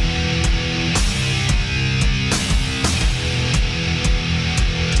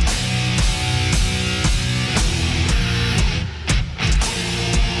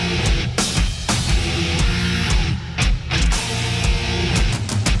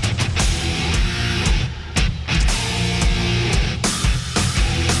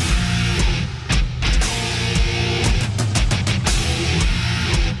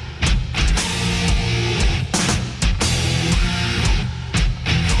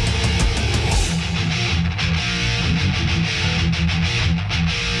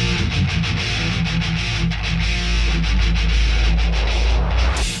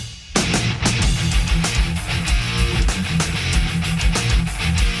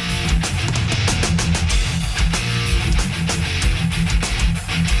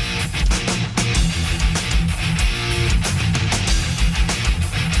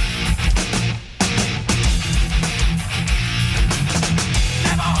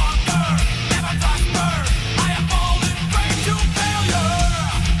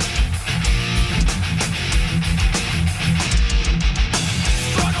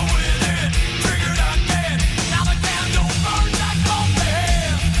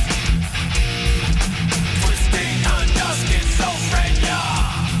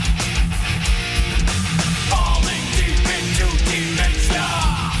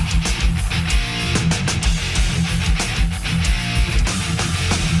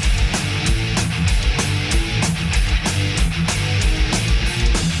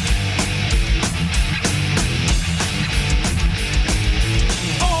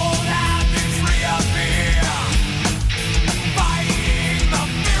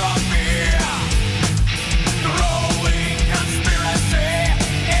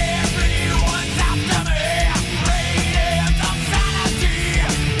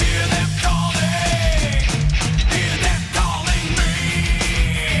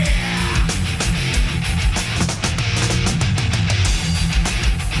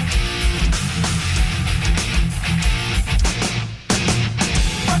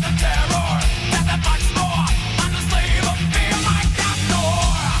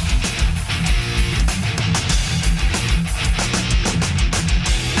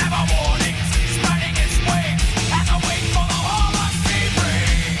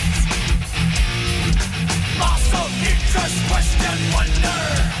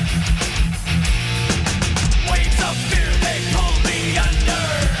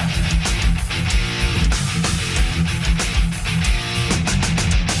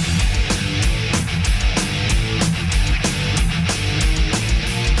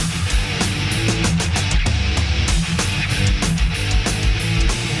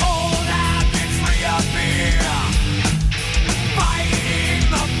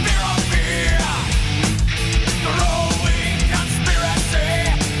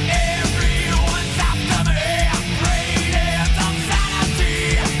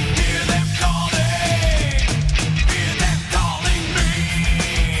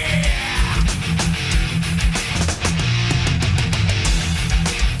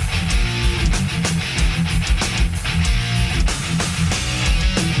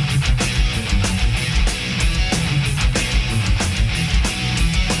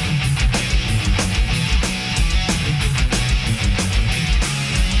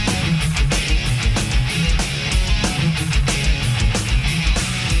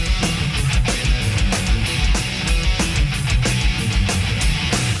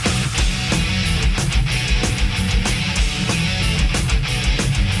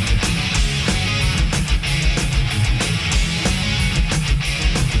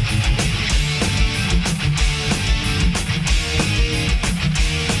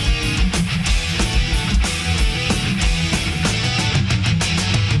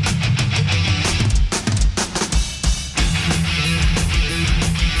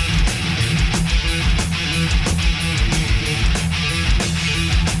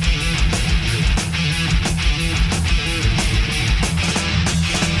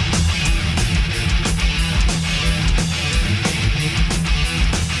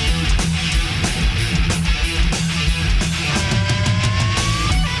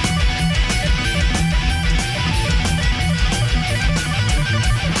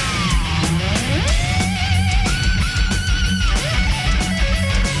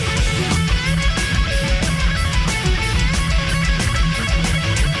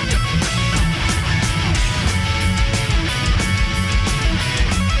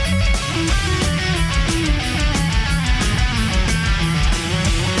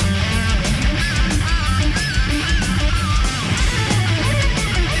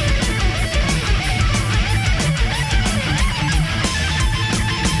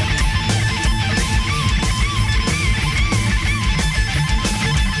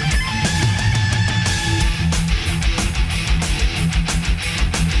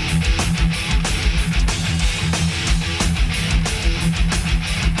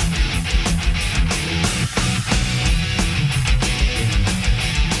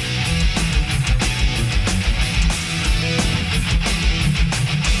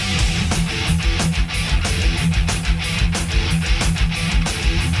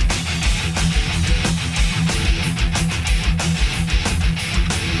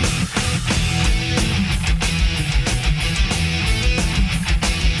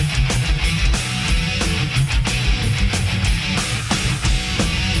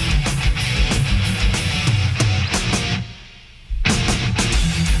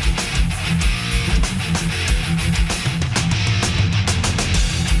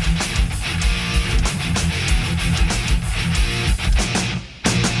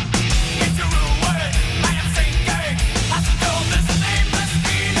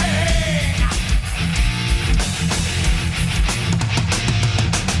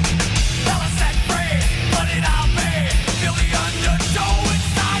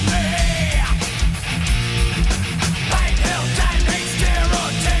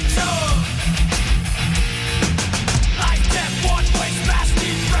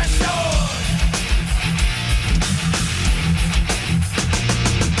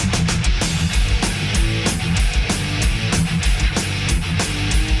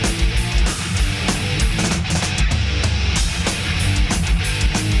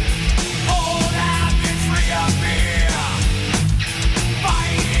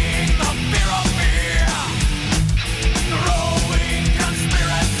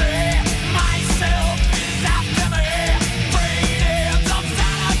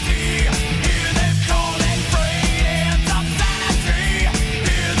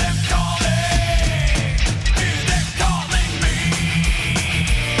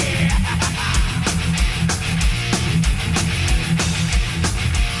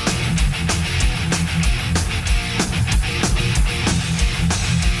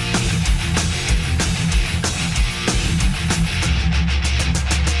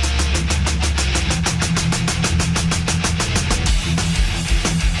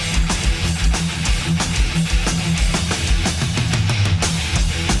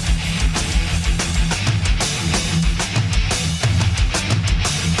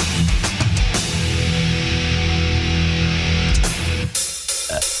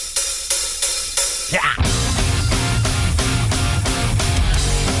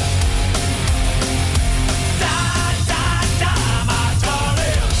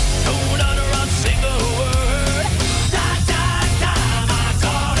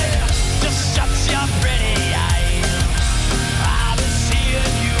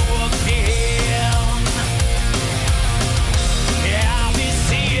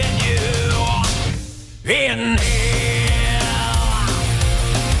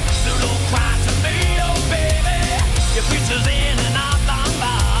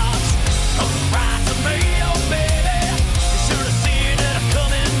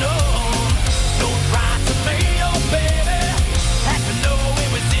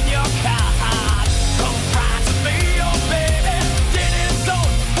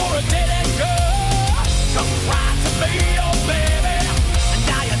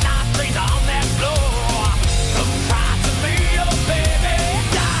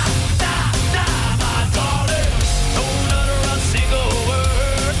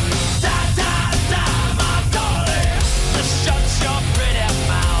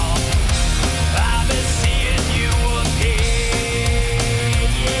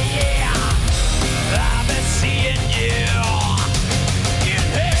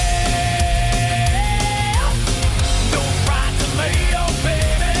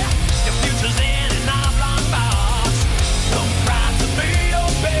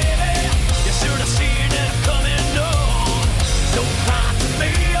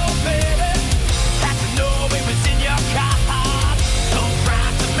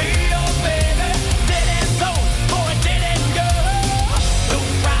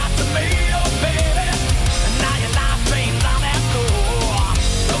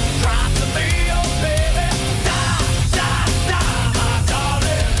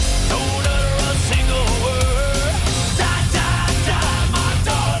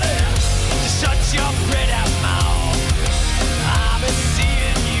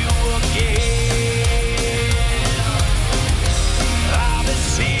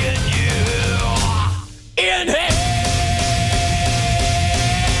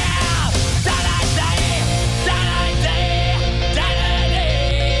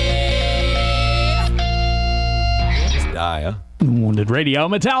 Wounded Radio.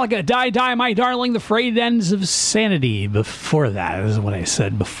 Metallica, Die, Die, My Darling, The Frayed Ends of Sanity. Before that is what I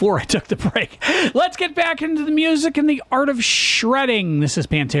said before I took the break. Let's get back into the music and the art of shredding. This is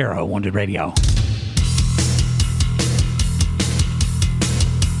Pantera, Wounded Radio.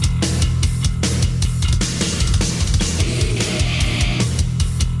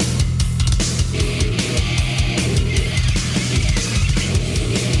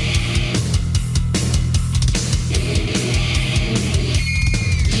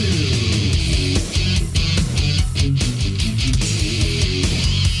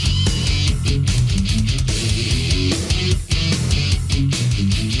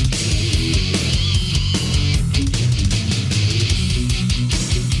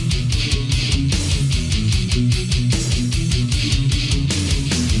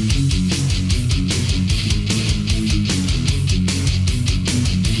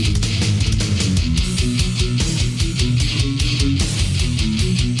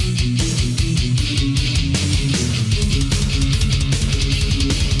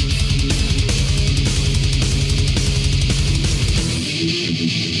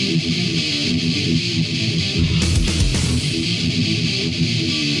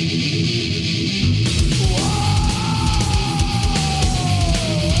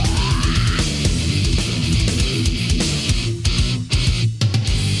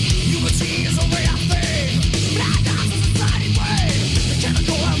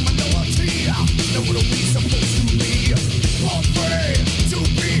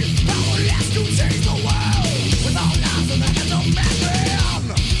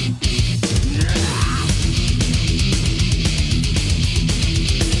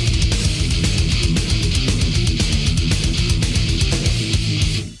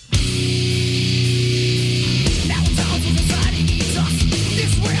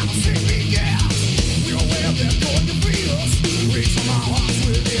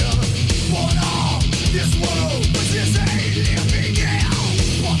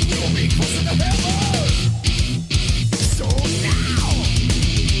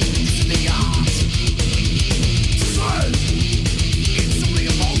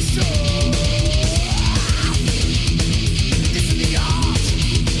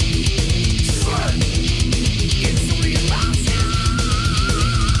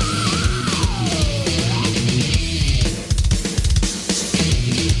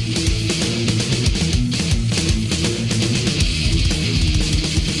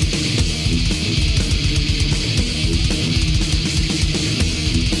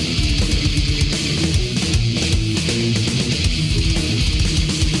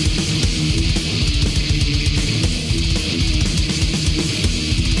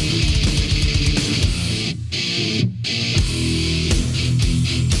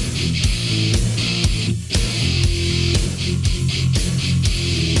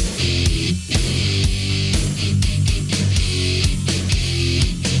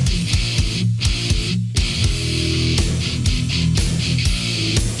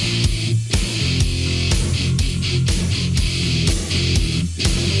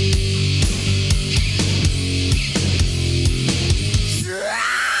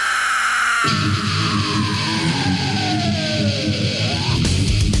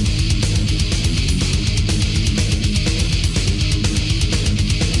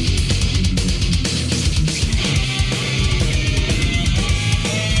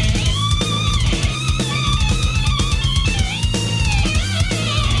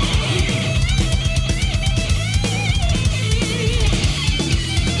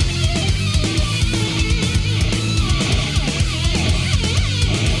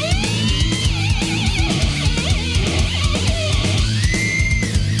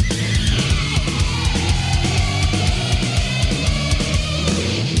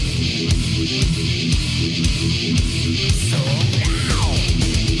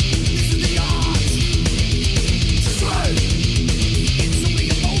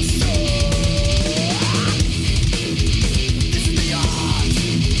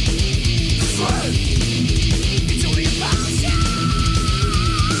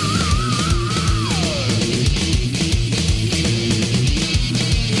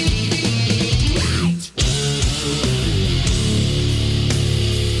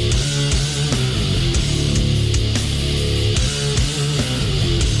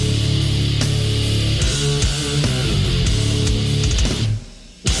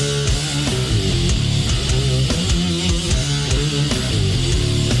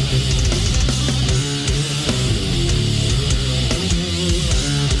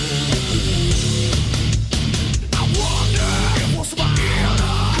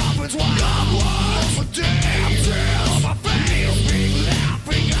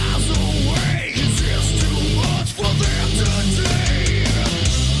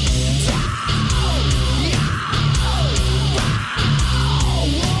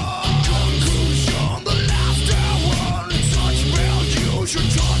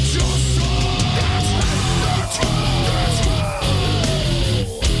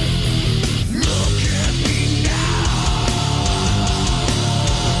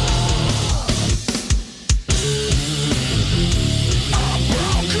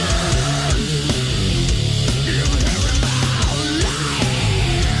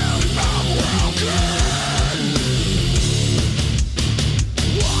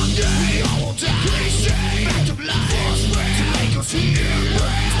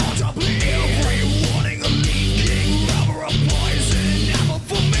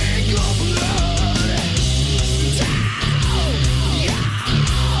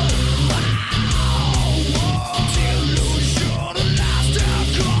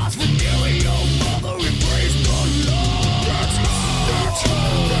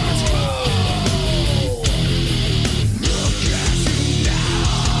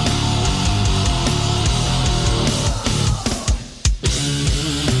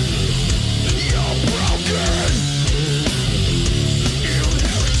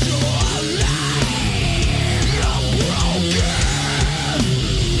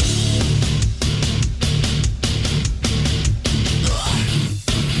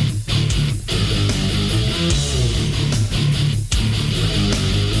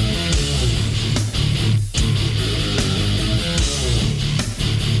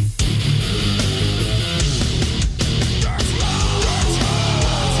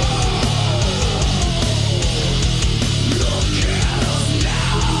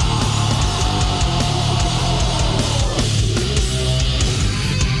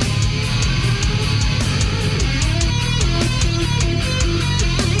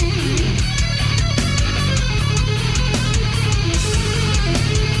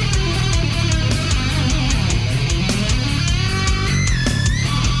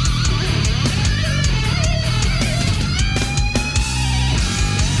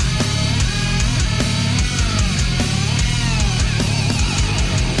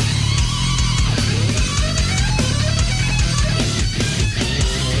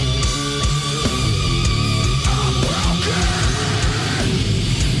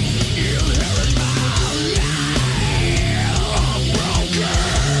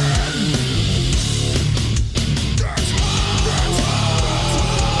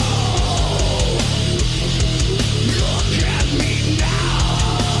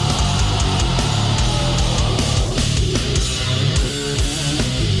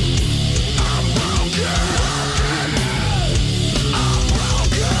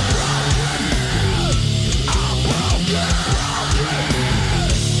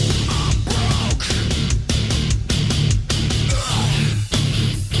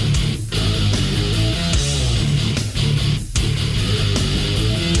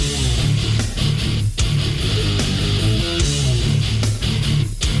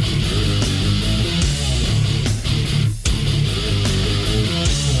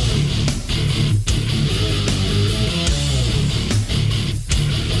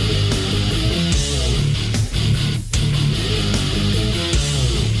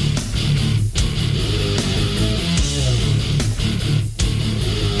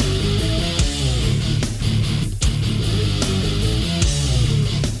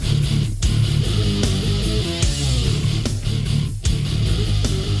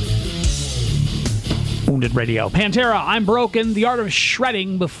 Wounded Radio. Pantera, I'm Broken, The Art of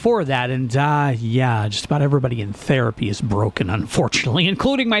Shredding before that. And, just about everybody in therapy is broken, unfortunately,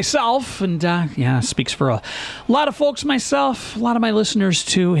 including myself. And, speaks for a lot of folks, myself, a lot of my listeners,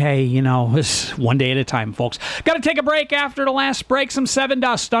 too. Hey, it's one day at a time, folks. Got to take a break after the last break. Some Seven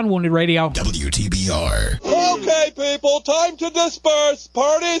Dust on Wounded Radio. WTBR. Okay, people, time to disperse.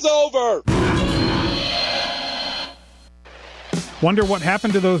 Party's over. Wonder what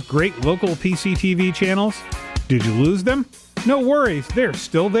happened to those great local PCTV channels? Did you lose them? No worries, they're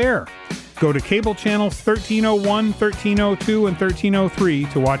still there. Go to cable channels 1301, 1302, and 1303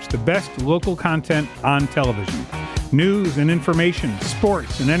 to watch the best local content on television. News and information,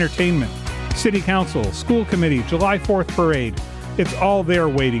 sports and entertainment, city council, school committee, July 4th parade. It's all there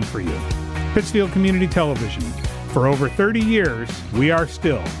waiting for you. Pittsfield Community Television. For over 30 years, we are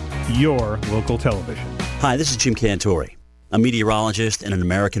still your local television. Hi, this is Jim Cantori, a meteorologist and an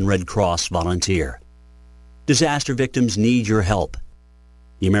American Red Cross volunteer. Disaster victims need your help.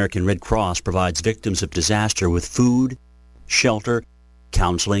 The American Red Cross provides victims of disaster with food, shelter,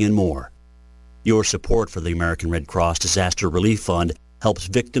 counseling, and more. Your support for the American Red Cross Disaster Relief Fund helps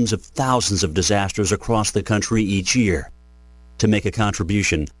victims of thousands of disasters across the country each year. To make a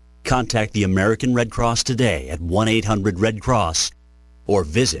contribution, contact the American Red Cross today at 1-800-RED-CROSS or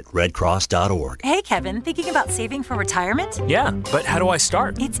visit redcross.org. Hey, Kevin, thinking about saving for retirement? Yeah, but how do I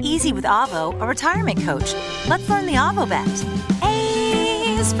start? It's easy with Avo, a retirement coach. Let's learn the Avo bet.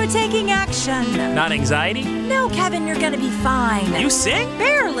 A is for taking action. Not anxiety? No, Kevin, you're gonna be fine. You sing?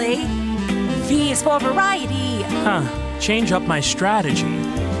 Barely. V is for variety. Huh, change up my strategy.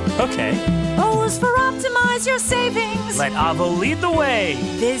 Okay. O is for optimize your savings. Let Avo lead the way.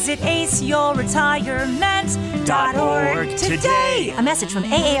 Visit aceyourretirement.org today. A message from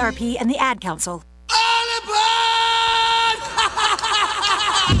AARP and the Ad Council.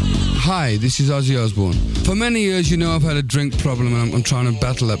 Hi, this is Ozzy Osbourne. For many years, I've had a drink problem and I'm trying to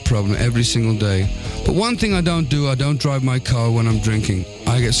battle that problem every single day. But one thing I don't drive my car when I'm drinking.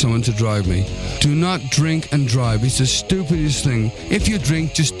 I get someone to drive me. Do not drink and drive. It's the stupidest thing. If you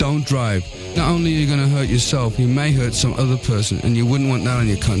drink, just don't drive. Not only are you going to hurt yourself, you may hurt some other person, and you wouldn't want that on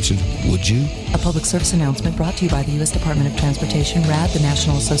your conscience, would you? A public service announcement brought to you by the U.S. Department of Transportation, RAD, the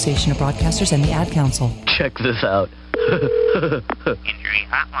National Association of Broadcasters, and the Ad Council. Check this out. Injury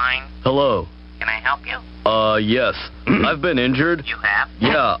hotline. Hello. Can I help you? Yes. I've been injured. You have?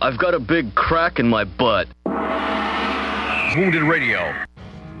 Yeah, I've got a big crack in my butt. Wounded Radio.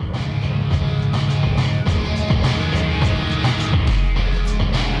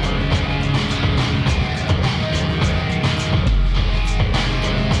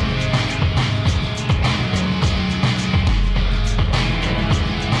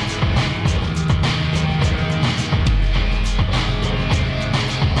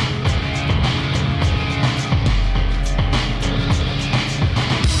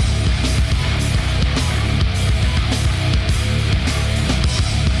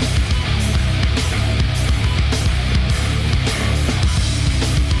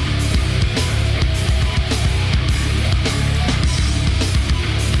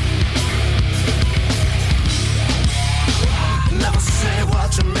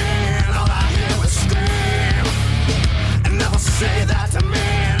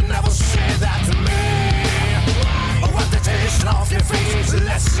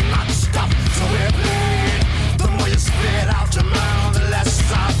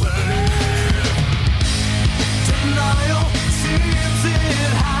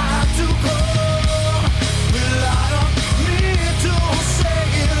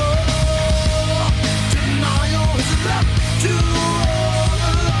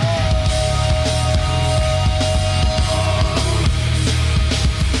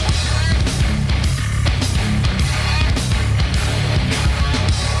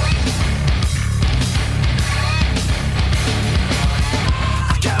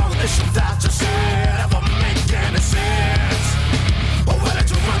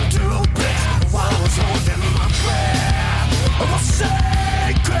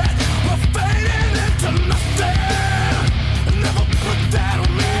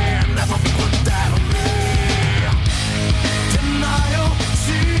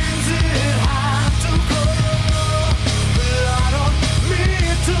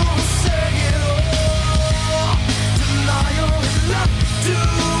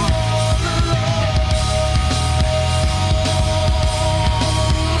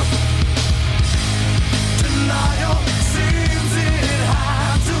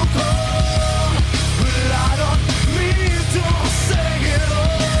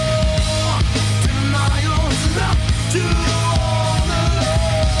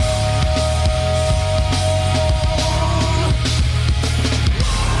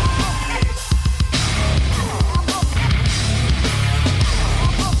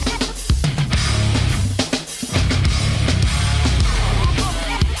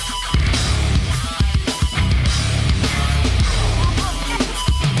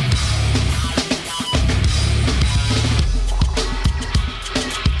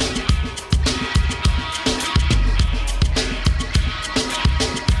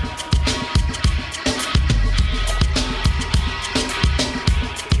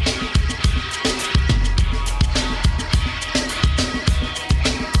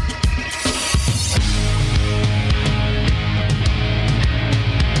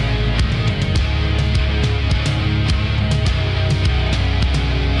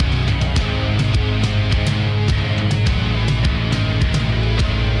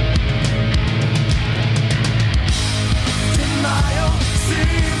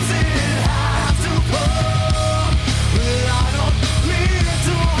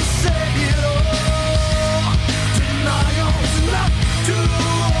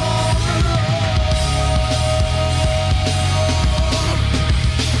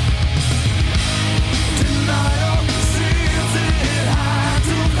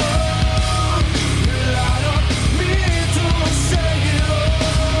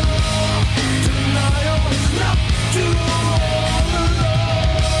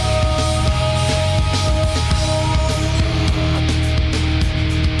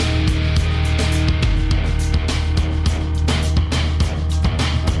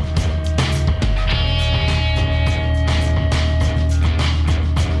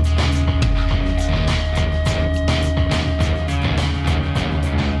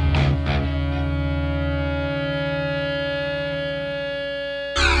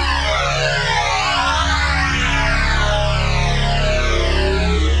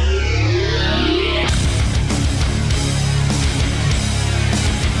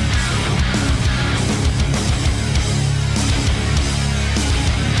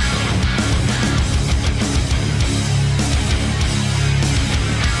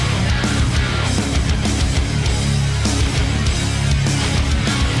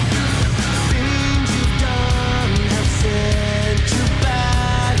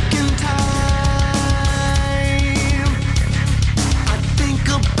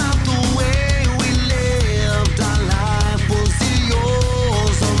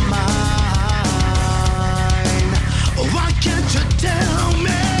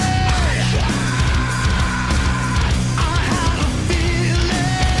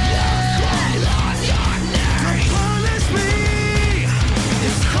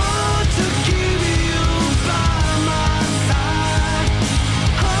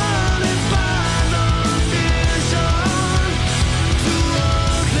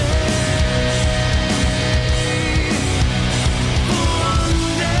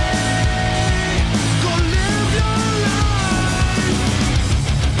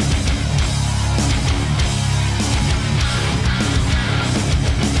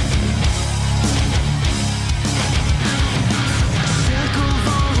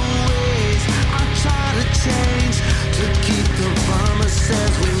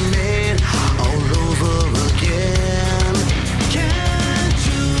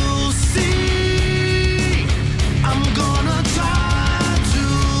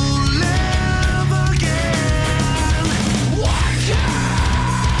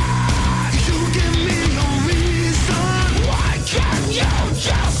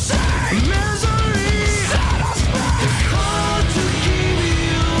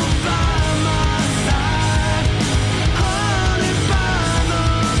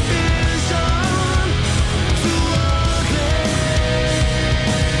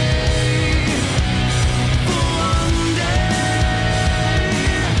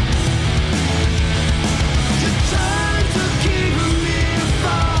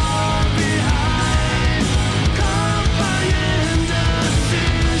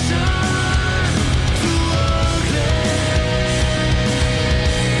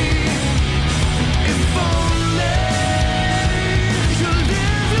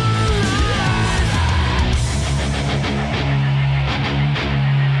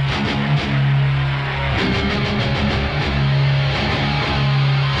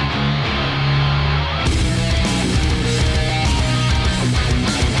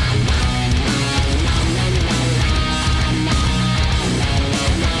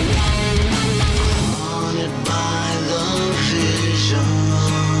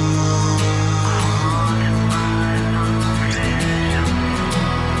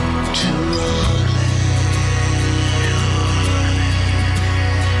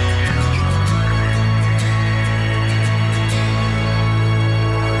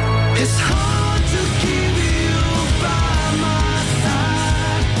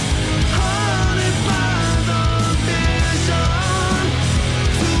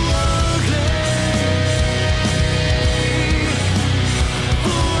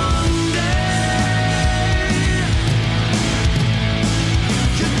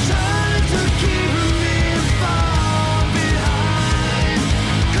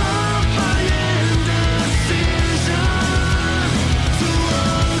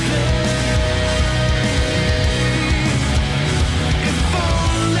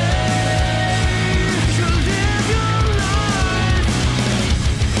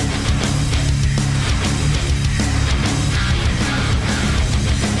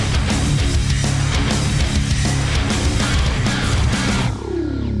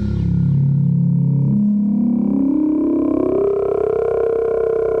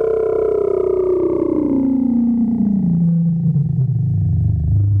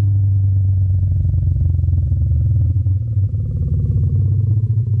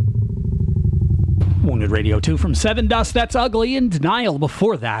 Wounded Radio 2 from 7 Dust. That's Ugly. In Denial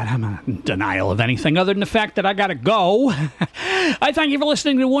before that. I'm not in denial of anything other than the fact that I got to go. I thank you for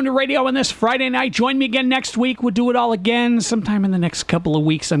listening to Wounded Radio on this Friday night. Join me again next week. We'll do it all again. Sometime in the next couple of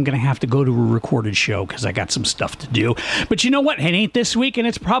weeks, I'm going to have to go to a recorded show because I got some stuff to do. But you know what? It ain't this week, and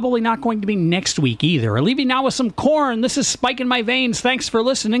it's probably not going to be next week either. I'll leave you now with some Korn. This is Spike in My Veins. Thanks for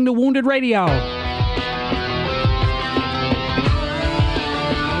listening to Wounded Radio.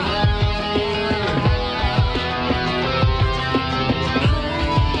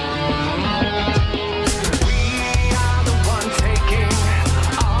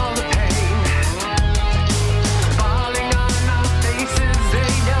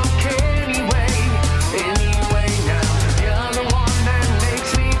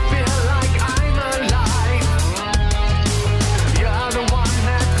 You're the one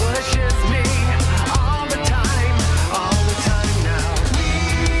that pushes me all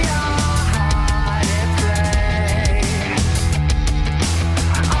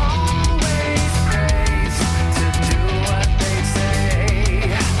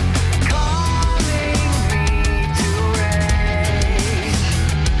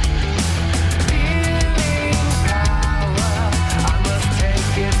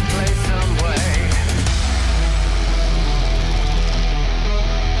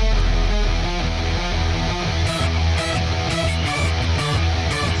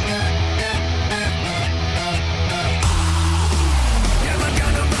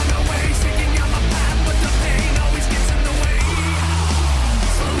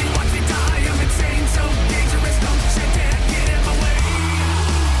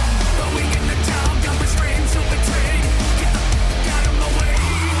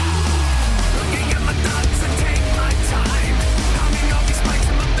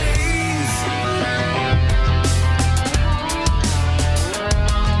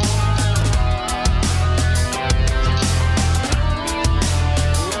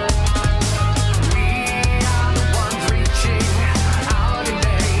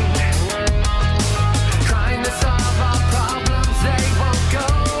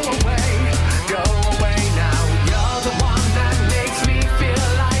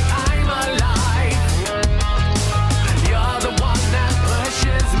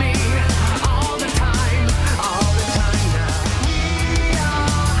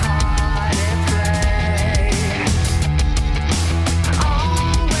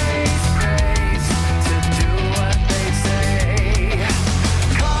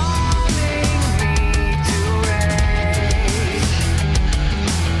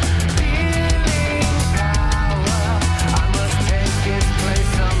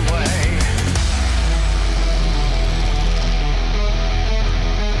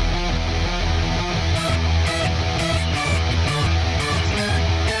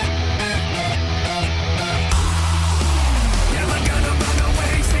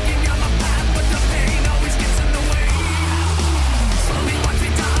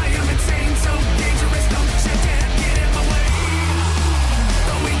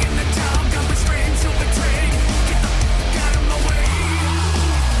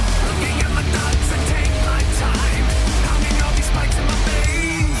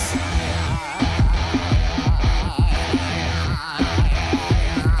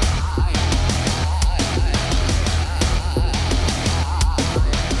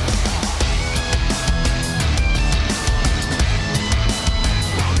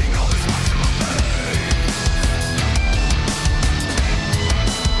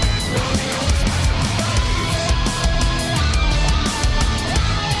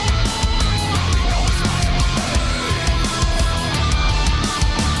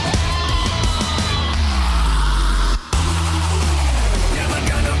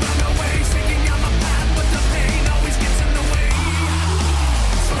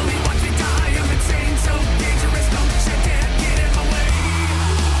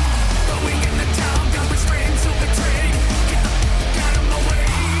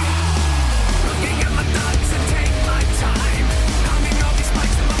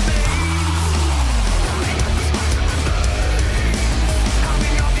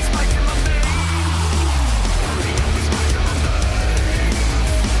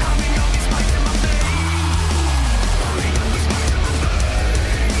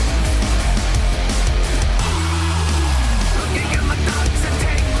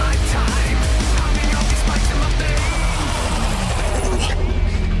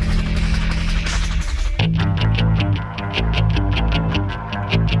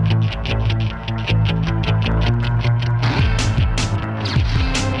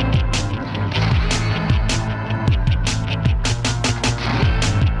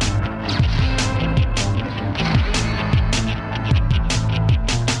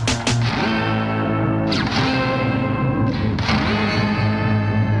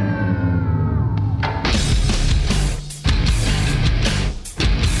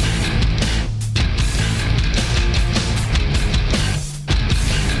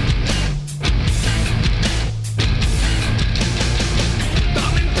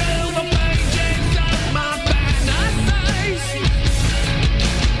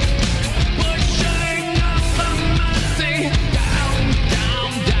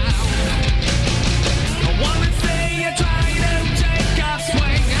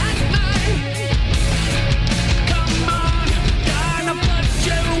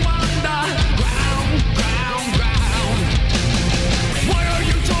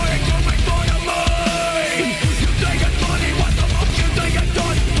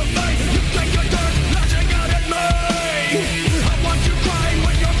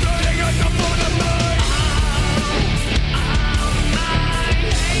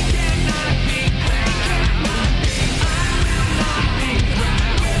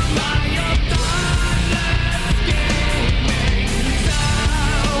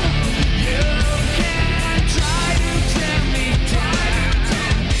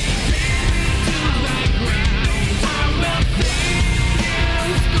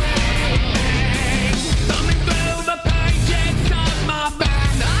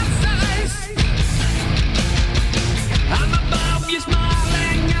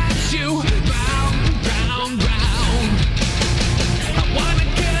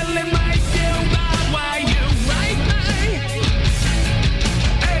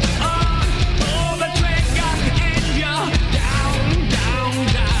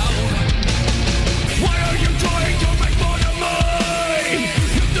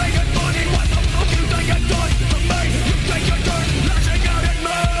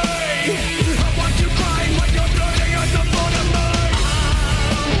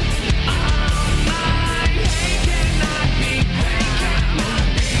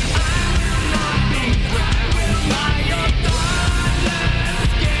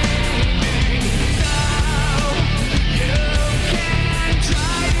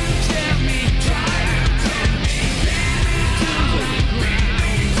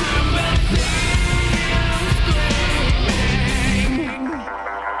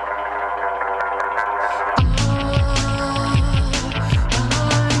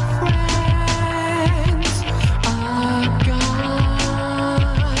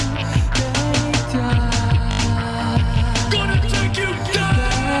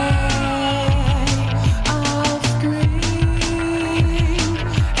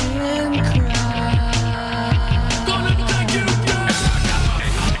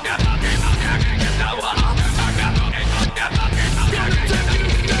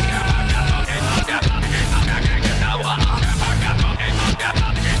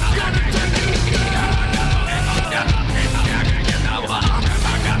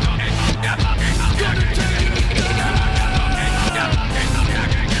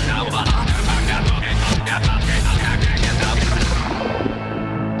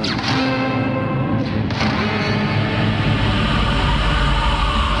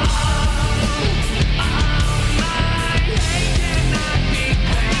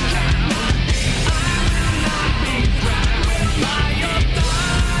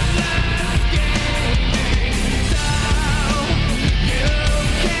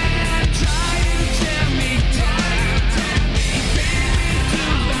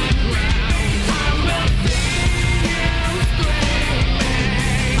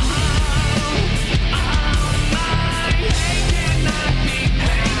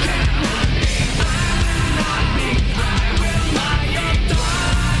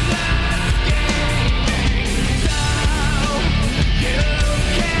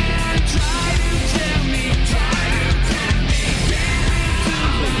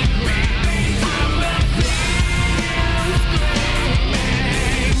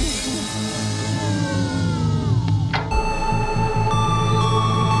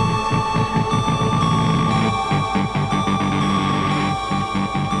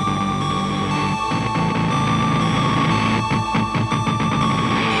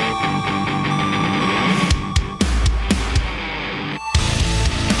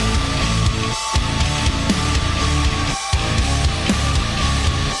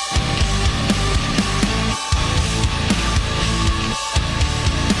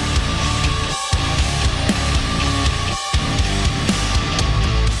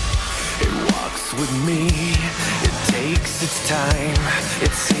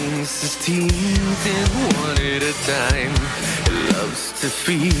its teeth in one at a time. It loves to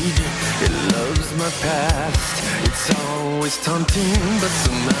feed, it loves my past. It's always taunting, but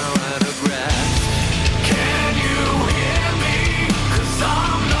somehow out of grasp. Can you hear me? 'Cause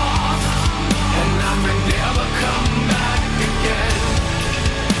I'm lost, and I may never come back again.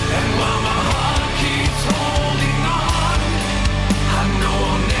 And while my heart keeps holding on, I know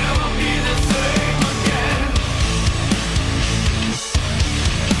I'll never be the same again.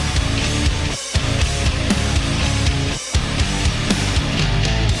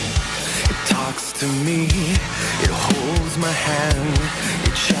 It talks to me, it holds my hand,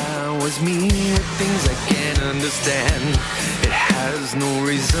 it showers me with things I can't understand. It has no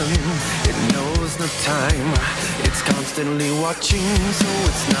reason, it knows no time, it's constantly watching, so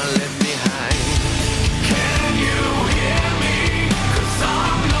it's not left behind. Can you hear me? 'Cause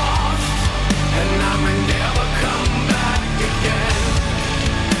I'm lost, and I may never come back again.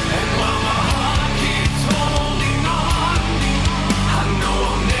 And while my heart keeps holding on, I know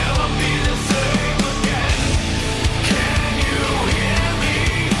I'll never be the same again. Can you hear me?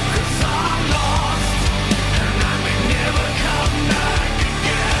 'Cause I'm lost, and I may never come back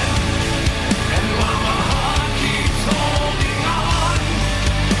again. And while my heart keeps holding on,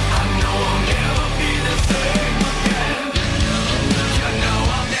 I know I'll never be the same again. You know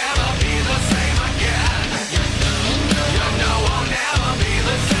I'll never be the same again. You know I'll never be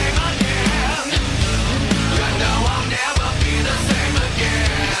the same again. You know I'll never be the same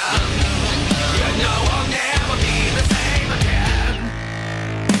again. You know I'll never be the same again.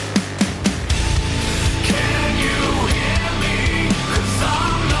 Can you hear me? 'Cause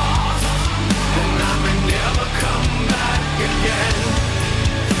I'm lost, and I may never come back again.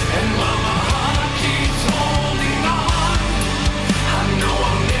 And while my heart keeps holding on, I know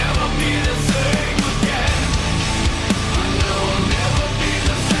I'll never be the same again. I know I'll never be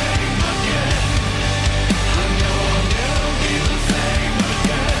the same again. I know I'll never be the same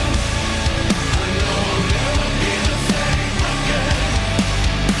again. I know I'll never be the same again.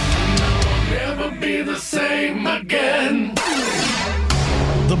 I know I'll never be the same again.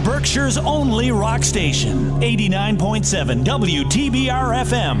 The Berkshire's only rock station, 89.7 WTBR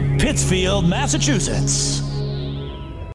FM, Pittsfield, Massachusetts.